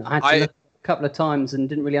back, and I had to look a couple of times and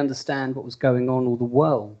didn't really understand what was going on or the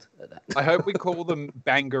world. I hope we call them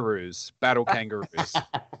bangaroos, battle kangaroos.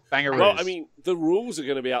 Bangaroos. Well, I mean, the rules are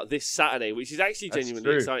going to be out this Saturday, which is actually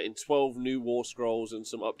genuinely exciting. 12 new War Scrolls and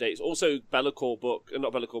some updates. Also, not Be'lakor book,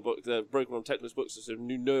 the Broken Realm Technos books, there's some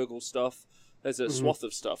new Nurgle stuff. There's a swath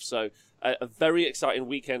of stuff. So, a very exciting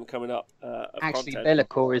weekend coming up. Actually,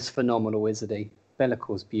 Be'lakor is phenomenal, isn't he?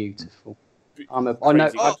 Be'lakor's beautiful.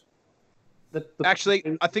 Actually,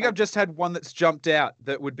 I think I've just had one that's jumped out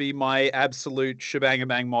that would be my absolute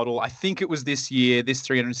shebang-a-bang model. I think it was this year, this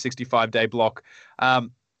 365-day block.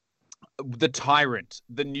 The Tyrant,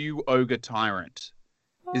 the new Ogre Tyrant.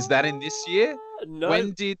 Is that in this year? No.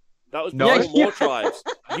 That was more tribes.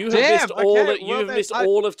 You have missed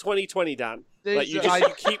all of 2020, Dan. You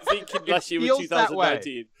keep thinking last year was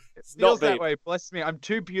 2019. It feels that way. Bless me. I'm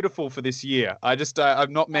too beautiful for this year. I'm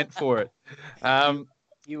not meant for it.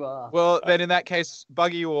 You are. Well, then in that case,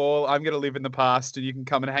 bugger you all. I'm going to live in the past, and you can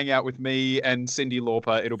come and hang out with me and Cyndi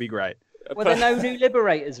Lauper. It'll be great. Well, there are no new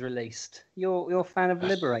Liberators released. You're a fan of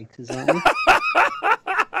Liberators, aren't you?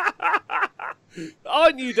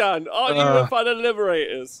 Aren't you, Dan? Aren't you a fan of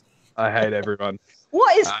Liberators? I hate everyone.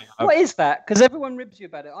 What is that? Because everyone ribs you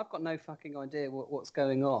about it. I've got no fucking idea what's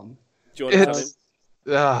going on. Do you want to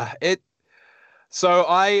tell him? So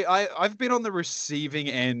I've been on the receiving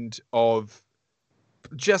end of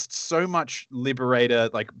just so much Liberator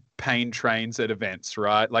pain trains at events,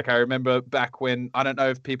 right? I remember back when, I don't know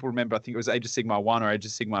if people remember, I think it was Age of Sigmar 1 or Age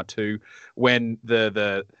of Sigmar 2, when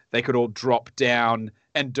they could all drop down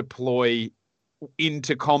and deploy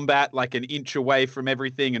into combat an inch away from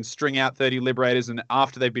everything and string out 30 Liberators, and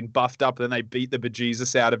after they've been buffed up, then they beat the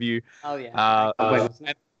bejesus out of you. Oh yeah.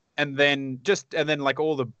 And then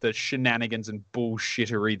all the shenanigans and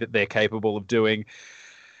bullshittery that they're capable of doing.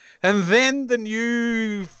 And then the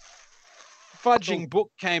new fudging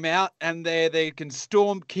book came out, and they can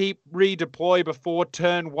storm keep redeploy before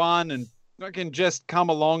turn 1, and I can just come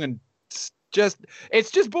along and it's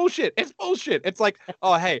just bullshit. It's bullshit. It's like,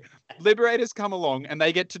 oh hey, Liberators come along and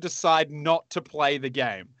they get to decide not to play the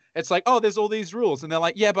game. It's like, oh, there's all these rules, and they're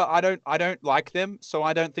like, yeah, but I don't like them, so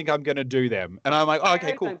I don't think I'm gonna do them. And I'm like, oh,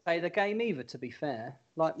 okay, cool. Don't play the game either, to be fair.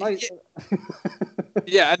 Most.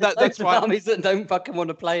 Yeah, and that's why armies that don't fucking want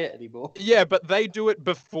to play it anymore. Yeah, but they do it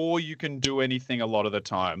before you can do anything a lot of the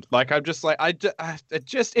time. I'm just like,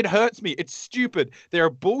 it hurts me. It's stupid. They're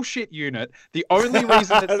a bullshit unit. The only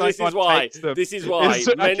reason that this is why. This is why.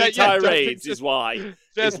 Many tirades is why.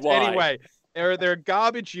 Anyway. They're a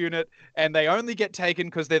garbage unit, and they only get taken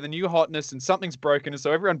because they're the new hotness and something's broken, and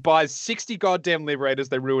so everyone buys 60 goddamn Liberators.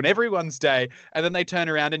 They ruin everyone's day, and then they turn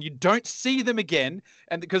around and you don't see them again.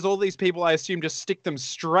 And because all these people, I assume, just stick them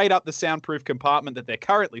straight up the soundproof compartment that they're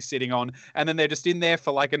currently sitting on, and then they're just in there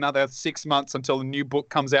for like another 6 months until a new book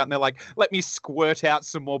comes out, and they're like, let me squirt out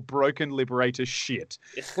some more broken Liberator shit.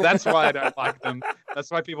 That's why I don't like them.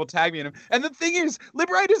 That's why people tag me in them. And the thing is,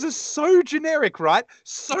 Liberators are so generic, right?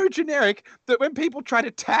 So generic that when people try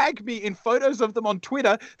to tag me in photos of them on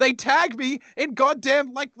Twitter, they tag me in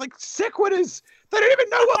goddamn like sequiturs. They don't even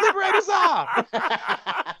know what Liberators are.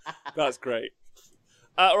 That's great.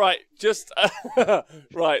 Right, just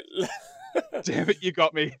right. Damn it, you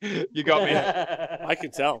got me. You got me. I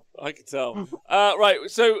can tell. Right.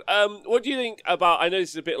 So, what do you think about? I know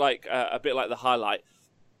this is a bit like the highlight,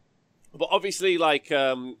 but obviously, like,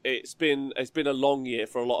 it's been a long year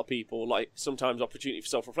for a lot of people. Like, sometimes opportunity for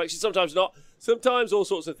self-reflection, sometimes not. Sometimes all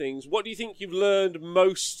sorts of things. What do you think you've learned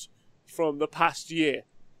most from the past year?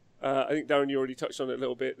 I think Darren, you already touched on it a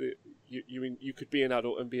little bit. That you could be an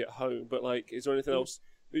adult and be at home, but like, is there anything else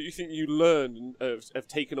that you think you learned and have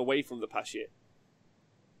taken away from the past year?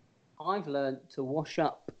 I've learned to wash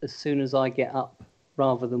up as soon as I get up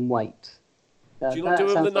rather than wait. Do you not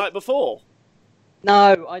do them the night before?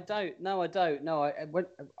 No, I don't. No,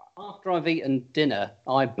 after I've eaten dinner,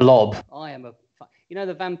 I blob. I am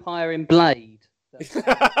the vampire in Blade?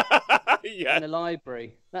 Yeah. In the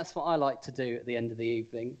library. That's what I like to do at the end of the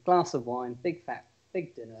evening. Glass of wine, big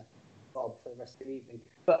dinner, blob for the rest of the evening.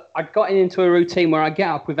 But I got into a routine where I get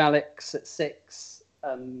up with Alex at 6,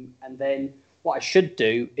 and then what I should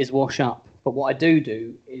do is wash up. But what I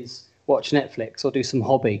do is watch Netflix or do some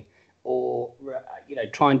hobby, or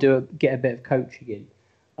try and get a bit of coaching in.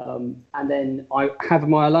 And then I have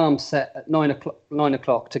my alarm set at 9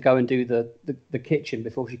 o'clock to go and do the kitchen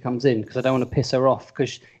before she comes in, because I don't want to piss her off.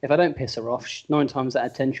 Because if I don't piss her off, 9 times out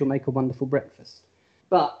of 10 she'll make a wonderful breakfast.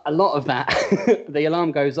 But a lot of that, the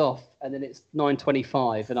alarm goes off, and then it's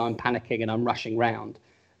 9:25, and I'm panicking and I'm rushing round.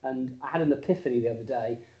 And I had an epiphany the other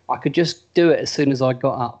day. I could just do it as soon as I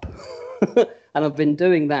got up, and I've been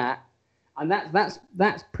doing that. And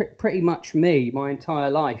that's pretty much me. My entire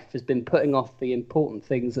life has been putting off the important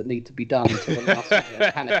things that need to be done until the last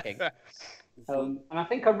minute, panicking. And I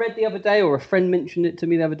think I read the other day, or a friend mentioned it to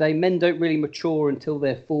me the other day, men don't really mature until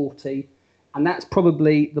they're 40. And that's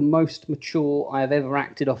probably the most mature I have ever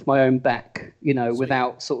acted off my own back,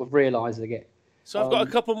 without sort of realising it. So I've got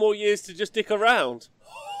a couple more years to just dick around.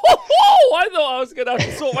 Oh, I thought I was going to have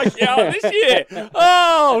to sort my shit out this year.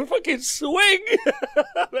 Oh, fucking swing.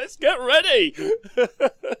 Let's get ready.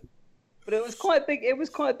 But it was quite big. It was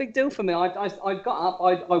quite a big deal for me. I got up.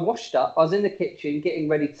 I washed up. I was in the kitchen getting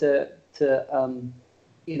ready to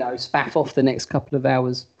spaff off the next couple of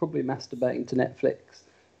hours, probably masturbating to Netflix.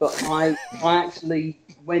 But I actually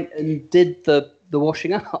went and did the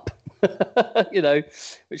washing up,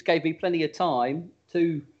 which gave me plenty of time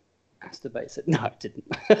to masturbate. No, it didn't.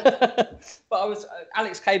 But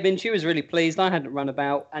Alex came in. She was really pleased. I hadn't run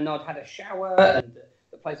about, and I'd had a shower, and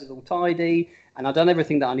the place was all tidy, and I'd done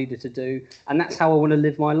everything that I needed to do. And that's how I want to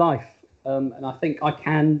live my life. And I think I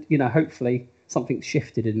can, hopefully something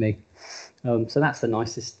shifted in me. So that's the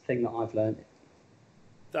nicest thing that I've learned.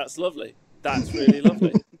 That's lovely. That's really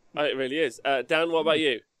lovely. It really is. Dan, what about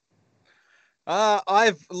you?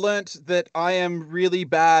 I've learnt that I am really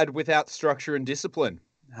bad without structure and discipline.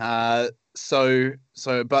 But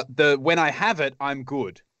when I have it, I'm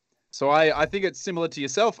good. So I think it's similar to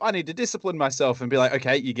yourself. I need to discipline myself and be like,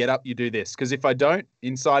 okay, you get up, you do this. Because if I don't,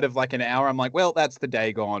 inside of like an hour, I'm like, well, that's the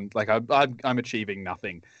day gone. Like I'm achieving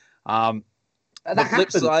nothing. That happens.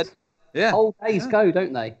 Flip side, yeah, whole days go,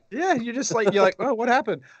 don't they? Yeah, you're like, oh, what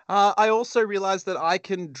happened? I also realized that I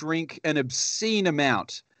can drink an obscene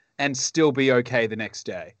amount and still be okay the next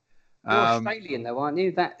day. You're Australian though, aren't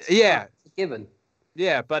you? That's a given.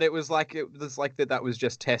 Yeah, but it was like that was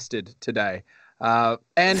just tested today.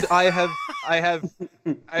 And I've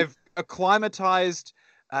acclimatized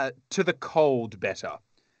to the cold better.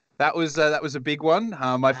 That was a big one.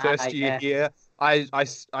 My first year here,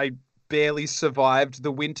 I barely survived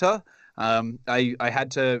the winter. I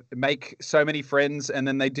had to make so many friends, and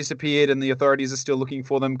then they disappeared, and the authorities are still looking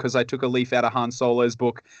for them because I took a leaf out of Han Solo's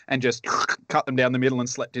book and just cut them down the middle and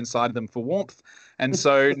slept inside them for warmth. And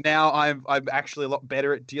so now I'm actually a lot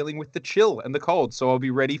better at dealing with the chill and the cold. So I'll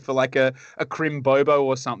be ready for like a Crim Bobo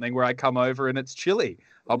or something where I come over and it's chilly.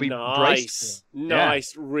 I'll be braced.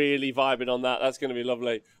 Nice. Really vibing on that. That's going to be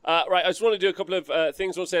lovely. Right, I just want to do a couple of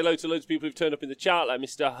things. I want to say hello to loads of people who've turned up in the chat, like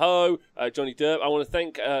Mr. Ho, Johnny Derp. I want to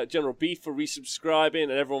thank General Beef for resubscribing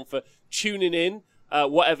and everyone for tuning in.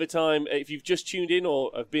 whatever time, if you've just tuned in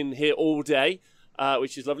or have been here all day,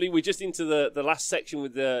 which is lovely. We're just into the last section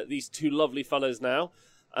with these two lovely fellows now,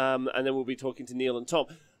 and then we'll be talking to Neil and Tom.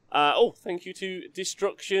 Thank you to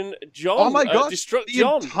Destruction John. Oh my god, Destruct the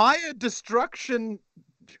John. entire Destruction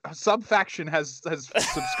sub-faction has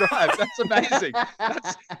subscribed. That's amazing.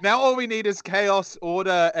 Now all we need is Chaos,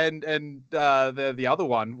 Order, and the other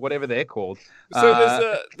one, whatever they're called.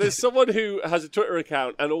 So there's someone who has a Twitter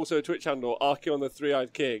account and also a Twitch channel, Archeon the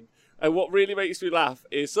Three-Eyed King. And what really makes me laugh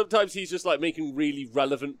is sometimes he's just like making really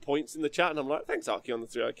relevant points in the chat, and I'm like, thanks, Archeon the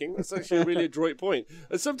Three-Eyed King. That's actually a really adroit point.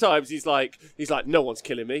 And sometimes he's like, no one's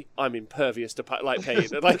killing me. I'm impervious to pain.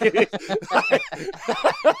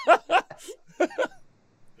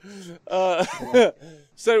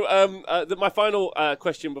 My final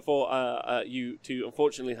question before you two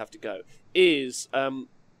unfortunately have to go is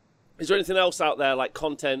there anything else out there, like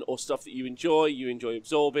content or stuff that you enjoy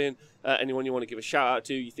absorbing? Anyone you want to give a shout out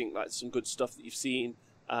to? You think like some good stuff that you've seen,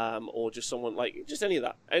 or just someone just any of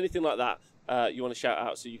that, anything like that you want to shout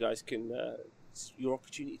out so you guys can it's your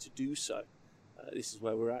opportunity to do so. This is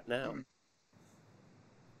where we're at now.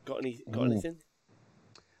 Got anything?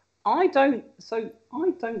 I don't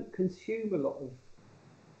consume a lot of.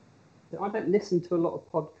 I don't listen to a lot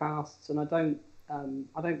of podcasts, and I don't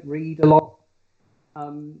read a lot.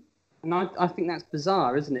 And I think that's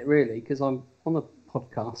bizarre, isn't it? Really, because I'm on a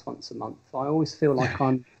podcast once a month. I always feel like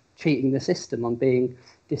I'm cheating the system. I'm being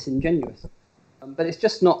disingenuous. But it's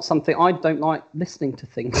just not something. I don't like listening to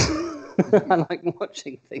things. I like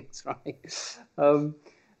watching things, right?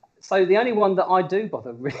 So the only one that I do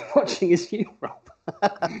bother really watching is you, Rob.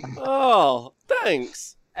 Oh,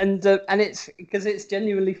 thanks. And it's because it's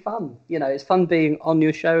genuinely fun. You know, it's fun being on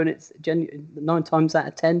your show, and it's 9 times out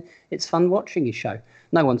of 10, it's fun watching your show.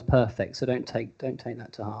 No one's perfect, so don't take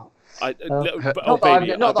that to heart. Not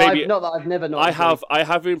that I've never. I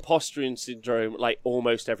have imposter syndrome like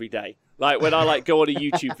almost every day. Like when I go on a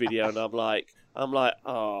YouTube video and I'm like,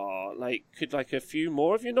 oh, like could like a few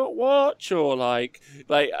more of you not watch or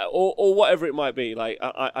or whatever it might be. Like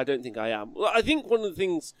I don't think I am. I think one of the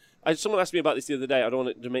things someone asked me about this the other day. I don't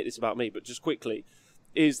want to make this about me, but just quickly,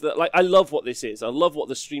 is that like I love what this is. I love what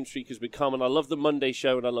the Stream Streak has become, and I love the Monday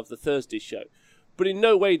show and I love the Thursday show. But in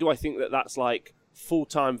no way do I think that that's like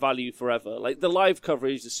full-time value forever. Like the live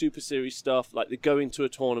coverage, the Super Series stuff, like the going to a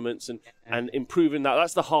tournaments and improving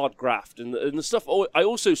that's the hard graft and the stuff I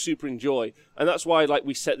also super enjoy, and that's why like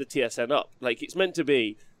we set the TSN up. Like it's meant to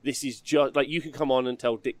be, this is just like you can come on and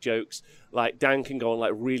tell dick jokes, like Dan can go on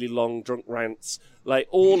like really long drunk rants, like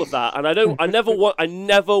all of that, and I never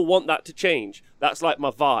want that to change. That's like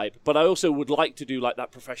my vibe, but I also would like to do like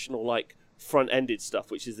that professional like front-ended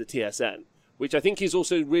stuff, which is the TSN, which I think is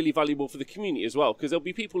also really valuable for the community as well, because there'll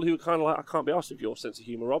be people who are kind of like, I can't be asked with your sense of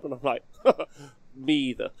humour, Rob, and I'm like, me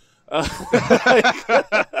either.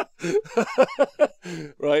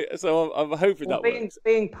 Right, so I'm hoping that works.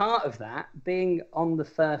 Being part of that, being on the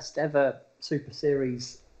first ever Super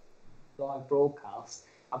Series live broadcast,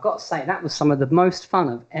 I've got to say, that was some of the most fun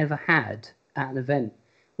I've ever had at an event,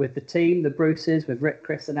 with the team, the Bruces, with Rick,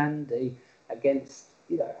 Chris and Andy, against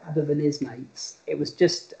Adam and his mates. It was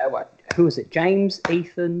just, who was it? James,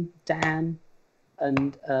 Ethan, Dan,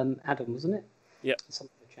 and Adam, wasn't it? Yeah. Some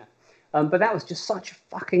of the chat. But that was just such a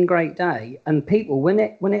fucking great day. And people,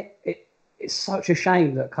 it's such a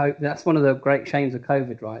shame that that's one of the great shames of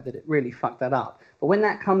COVID, right? That it really fucked that up. But when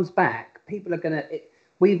that comes back, people are gonna.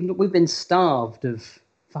 We've been starved of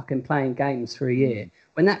fucking playing games for a year.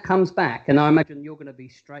 When that comes back, and I imagine you're gonna be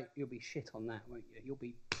straight. You'll be shit on that, won't you? You'll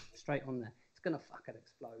be straight on there. Gonna fucking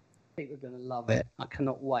explode. People are gonna love it. I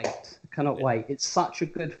cannot wait. Wait. It's such a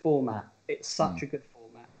good format.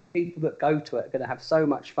 People that go to it are gonna have so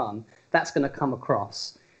much fun. That's gonna come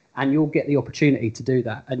across, and you'll get the opportunity to do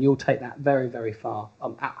that, and you'll take that very, very far.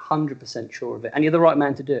 I'm 100% sure of it. And you're the right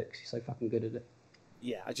man to do it because you're so fucking good at it.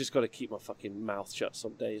 Yeah, I just got to keep my fucking mouth shut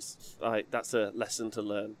some days. That's a lesson to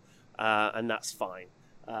learn, and that's fine.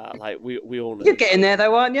 We all know. You're getting there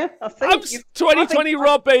though, aren't you? I think. I'm 2020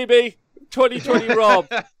 Rob, baby. 2020 Rob.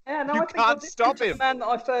 Yeah, no, you can't stop him. The man that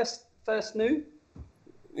I first knew.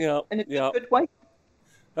 Yeah. In a good way.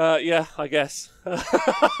 Yeah, I guess.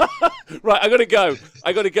 Right, I gotta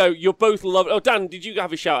go. You're both lovely. Oh, Dan, did you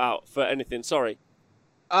have a shout out for anything? Sorry.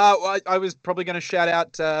 I was probably going to shout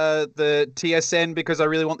out the TSN because I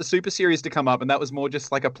really want the Super Series to come up, and that was more just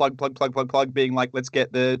like a plug, being like, let's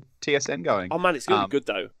get the TSN going. Oh man, it's going to be good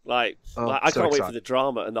though. I can't wait for the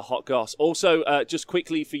drama and the hot goss. Also, just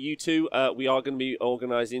quickly for you two, we are going to be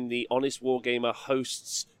organising the Honest Wargamer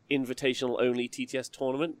hosts invitational only TTS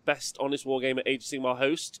tournament. Best Honest Wargamer Age of Sigmar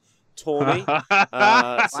host, Tawny.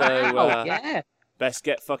 Wow, yeah. Best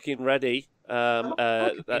get fucking ready. Owen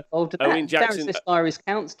Darren's Jackson. List Diaries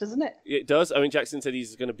counts, doesn't it? It does. Owen Jackson said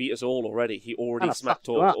he's going to beat us all already. He already Kinda smack fucked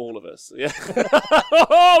you talked up. all of us. Yeah.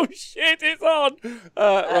 Oh shit! It's on.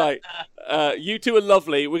 Right. You two are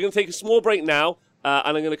lovely. We're going to take a small break now.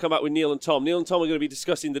 And I'm going to come back with Neil and Tom. Neil and Tom are going to be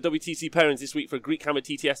discussing the WTC pairings this week for a Greek Hammer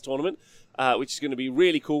TTS tournament, which is going to be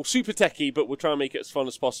really cool. Super techie, but we'll try and make it as fun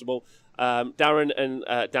as possible. Darren and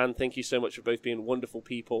Dan, thank you so much for both being wonderful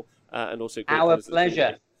people and also great Our players of the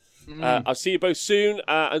pleasure. tournament. I'll see you both soon.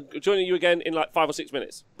 I'm joining you again in like 5 or 6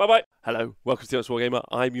 minutes. Bye-bye. Hello. Welcome to the Honest Wargamer.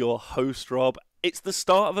 I'm your host, Rob. It's the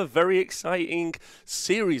start of a very exciting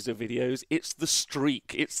series of videos. It's the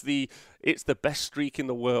streak. It's the best streak in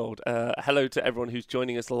the world. Hello to everyone who's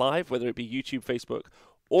joining us live, whether it be YouTube, Facebook,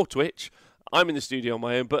 or Twitch. I'm in the studio on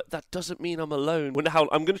my own, but that doesn't mean I'm alone.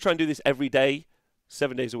 I'm going to try and do this every day,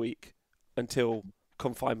 7 days a week, until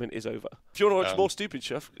confinement is over. If you want to watch more stupid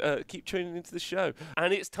stuff, keep tuning into the show.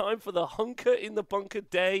 And it's time for the Hunker in the Bunker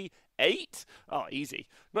Day 8. Oh, easy.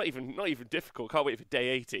 Not even difficult. Can't wait for day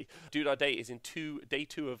 80. Dude, our date is in day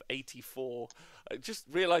 2 of 84. Just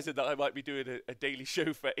realizing that I might be doing a daily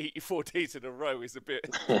show for 84 days in a row is a bit.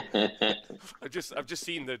 I've just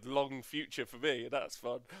seen the long future for me, and that's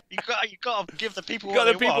fun. You got to give the people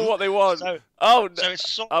what they want. So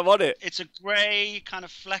it's I'm on it. It's a grey kind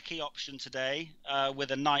of flecky option today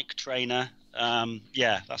with a Nike trainer.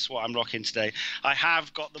 Yeah, that's what I'm rocking today. I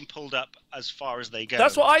have got them pulled up as far as they go.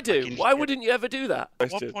 That's what I do. Why wouldn't you ever do that?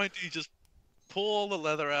 At what point do you just pull all the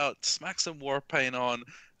leather out, smack some war paint on,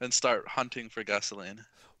 and start hunting for gasoline?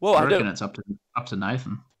 Well, I reckon it's up to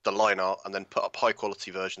Nathan. The line art and then put up high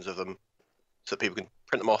quality versions of them so that people can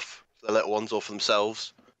print them off for their little ones or for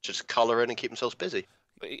themselves, just colour in and keep themselves busy.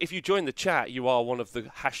 If you join the chat, you are one of the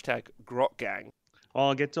hashtag Grok Gang.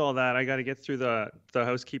 I'll get to all that. I got to get through the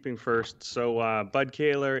housekeeping first. So Bud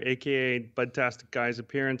Kaler, a.k.a. Budtastic Guy's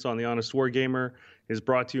appearance on The Honest Wargamer is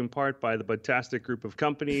brought to you in part by the Budtastic Group of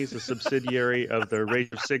Companies, a subsidiary of the Rage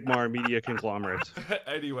of Sigmar media conglomerate.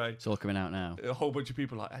 Anyway. It's all coming out now. A whole bunch of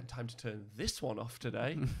people are like, and time to turn this one off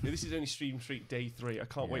today. This is only Stream Street Day 3. I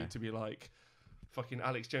can't wait to be like fucking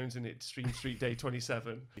Alex Jones in it, Stream Street Day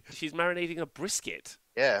 27. She's marinating a brisket.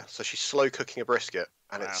 Yeah, so she's slow cooking a brisket,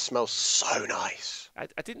 and it smells so nice. I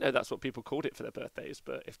didn't know that's what people called it for their birthdays,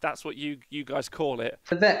 but if that's what you guys call it.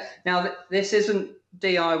 Now, this isn't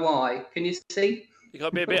DIY. Can you see? You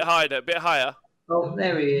got to be a bit higher, a bit higher. Oh,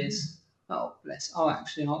 there he is. Oh, bless. Oh,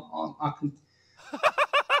 actually, I can.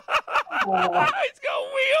 Oh. He's got a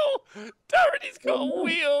wheel. Darren, he's got a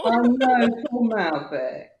wheel. Oh no, poor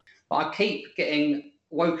Malbec. But I keep getting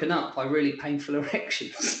woken up by really painful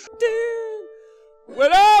erections.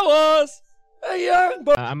 When I was a young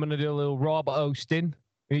boy. I'm going to do a little Rob Austin.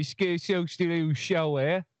 He's going to do a little show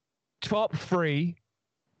here. Top 3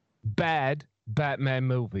 bad Batman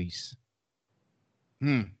movies.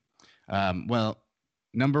 Well,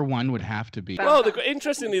 number 1 would have to be. Well,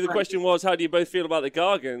 interestingly, the question was, how do you both feel about the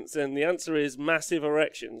Gargants? And the answer is massive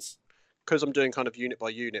erections. Because I'm doing kind of unit by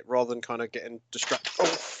unit rather than kind of getting distracted.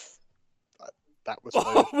 Oh, that was.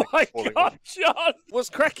 Oh my God, John! What's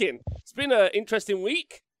cracking? It's been an interesting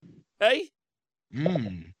week, eh?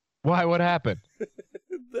 Why? What happened?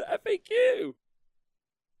 The FAQ.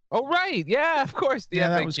 Oh, right. Yeah, of course. The Yeah,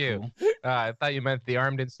 FAQ. that was cool. I thought you meant the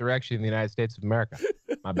armed insurrection in the United States of America.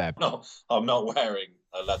 My bad. No, I'm not wearing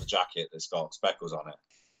a leather jacket that's got speckles on it.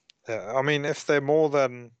 Yeah, I mean, if they're more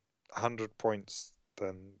than 100 points,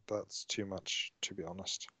 then that's too much, to be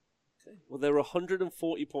honest. Okay. Well, there are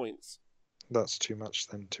 140 points. That's too much,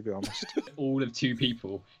 then, to be honest. All of 2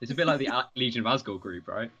 people. It's a bit like the Legion of Asgore group,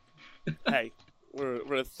 right? Hey,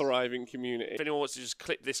 we're a thriving community. If anyone wants to just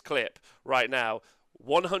clip this clip right now,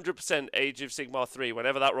 100% Age of Sigmar 3,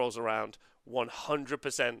 whenever that rolls around,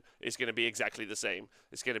 100% is going to be exactly the same.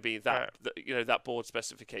 It's going to be that, that board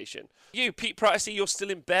specification. You, Pete Price, you're still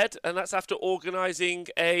in bed, and that's after organising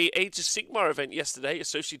a Age of Sigmar event yesterday, a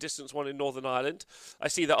socially distanced one in Northern Ireland. I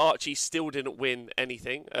see that Archie still didn't win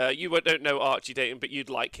anything. You don't know Archie Dayton, but you'd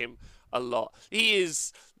like him a lot. He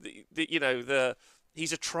is,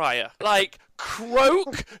 he's a trier. Like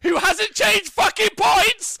Croak, who hasn't changed fucking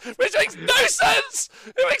points, which makes no sense.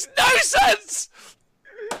 It makes no sense.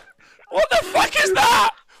 What the fuck is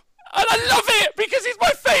that? And I love it because he's my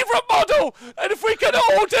favourite model. And if we can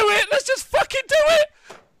all do it, let's just fucking do it.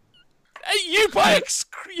 Hey, you buy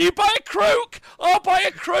a Croak, I'll buy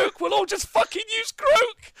a Croak. We'll all just fucking use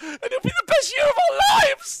Croak, and it'll be the best year of our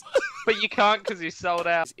lives. But you can't because he's sold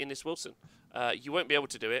out. Innes Wilson, you won't be able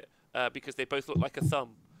to do it because they both look like a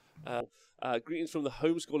thumb. Greetings from the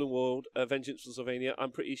homeschooling world, Vengeance from Sylvania.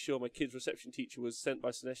 I'm pretty sure my kid's reception teacher was sent by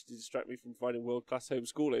Sinesh to distract me from providing world-class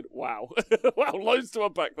homeschooling. Wow. Wow, loads to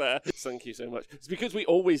unpack there. Thank you so much. It's because we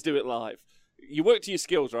always do it live. You work to your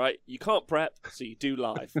skills, right? You can't prep, so you do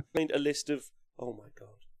live. Find a list of... Oh my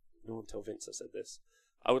god. No one tell Vince I said this.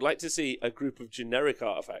 I would like to see a group of generic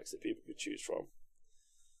artifacts that people could choose from.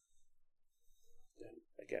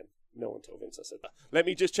 Again, no one tell Vince I said that. Let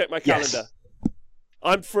me just check my calendar. Yes.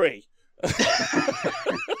 I'm free.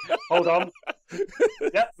 Hold on.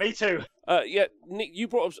 Yeah, me too. Yeah, Nick, you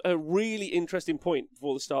brought up a really interesting point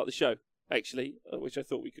before the start of the show, actually, which I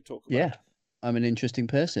thought we could talk about. Yeah, I'm an interesting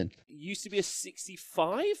person. It used to be a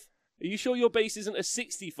 65? Are you sure your base isn't a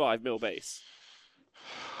 65 mil base?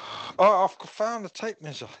 Oh, I've found a tape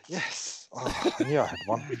measure. Yes. Oh, I knew I had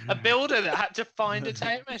one. A builder that had to find a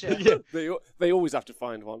tape measure. Yeah, they always have to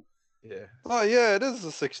find one. Yeah. Oh, yeah, it is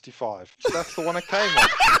a 65. That's the one I came on.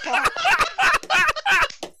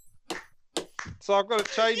 So I've got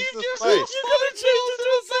to change the space. You've got to change it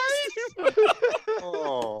to a 65.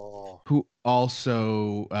 Oh. Who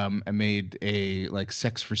also made a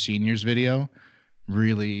Sex for Seniors video.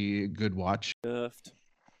 Really good watch. Nerfed.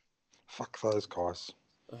 Fuck those guys.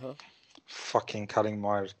 Uh-huh. Fucking cutting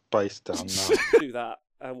my base down now. Do that,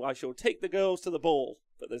 and I shall take the girls to the ball.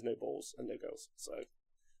 But there's no balls and no girls, so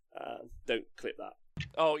don't clip that.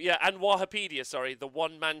 Oh, yeah, and Wahapedia, sorry, the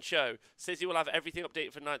one-man show, says he will have everything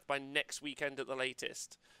updated for 9th by next weekend at the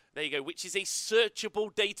latest. There you go, which is a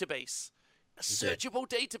searchable database. A searchable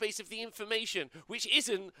database of the information, which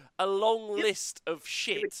isn't a long list of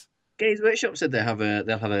shit. Games Workshop said they'll have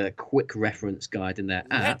a quick reference guide in their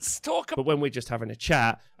app. Let's talk. But when we're just having a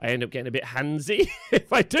chat, I end up getting a bit handsy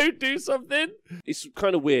if I don't do something. It's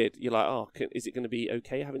kind of weird. You're like, oh, is it going to be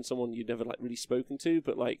okay having someone you've never really spoken to?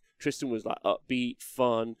 But Tristan was upbeat,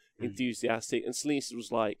 fun, enthusiastic, and Celeste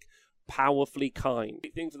was powerfully kind.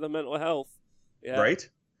 Big thing for the mental health. Yeah. Right?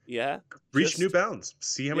 Yeah. Reach new bounds.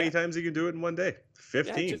 See how many times you can do it in one day.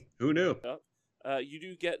 15. Yeah, who knew? You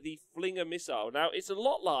do get the Flinger missile. Now, it's a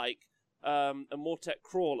lot like a Mortek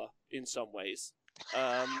crawler in some ways.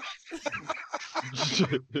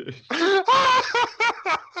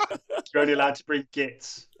 You're only allowed to bring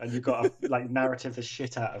gits, and you've got to narrative the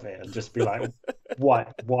shit out of it and just be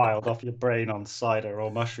wild off your brain on cider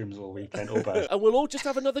or mushrooms all weekend or both. And we'll all just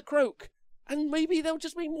have another croak, and maybe they'll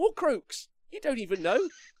just make more croaks. You don't even know.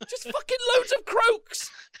 Just fucking loads of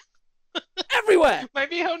croaks everywhere.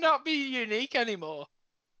 Maybe he'll not be unique anymore.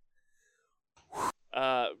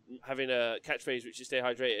 Having a catchphrase which is stay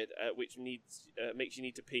hydrated, which makes you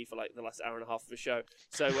need to pee for the last hour and a half of a show.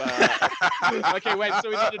 So okay, wait. So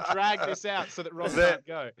we need to drag this out so that Ross can't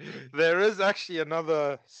go. There is actually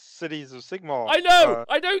another Cities of Sigmar. I know.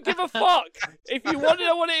 I don't give a fuck. If you want to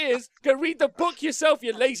know what it is, go read the book yourself,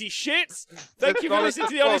 you lazy shits. Thank you for listening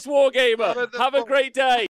to the Honest Wargamer. Have a great day.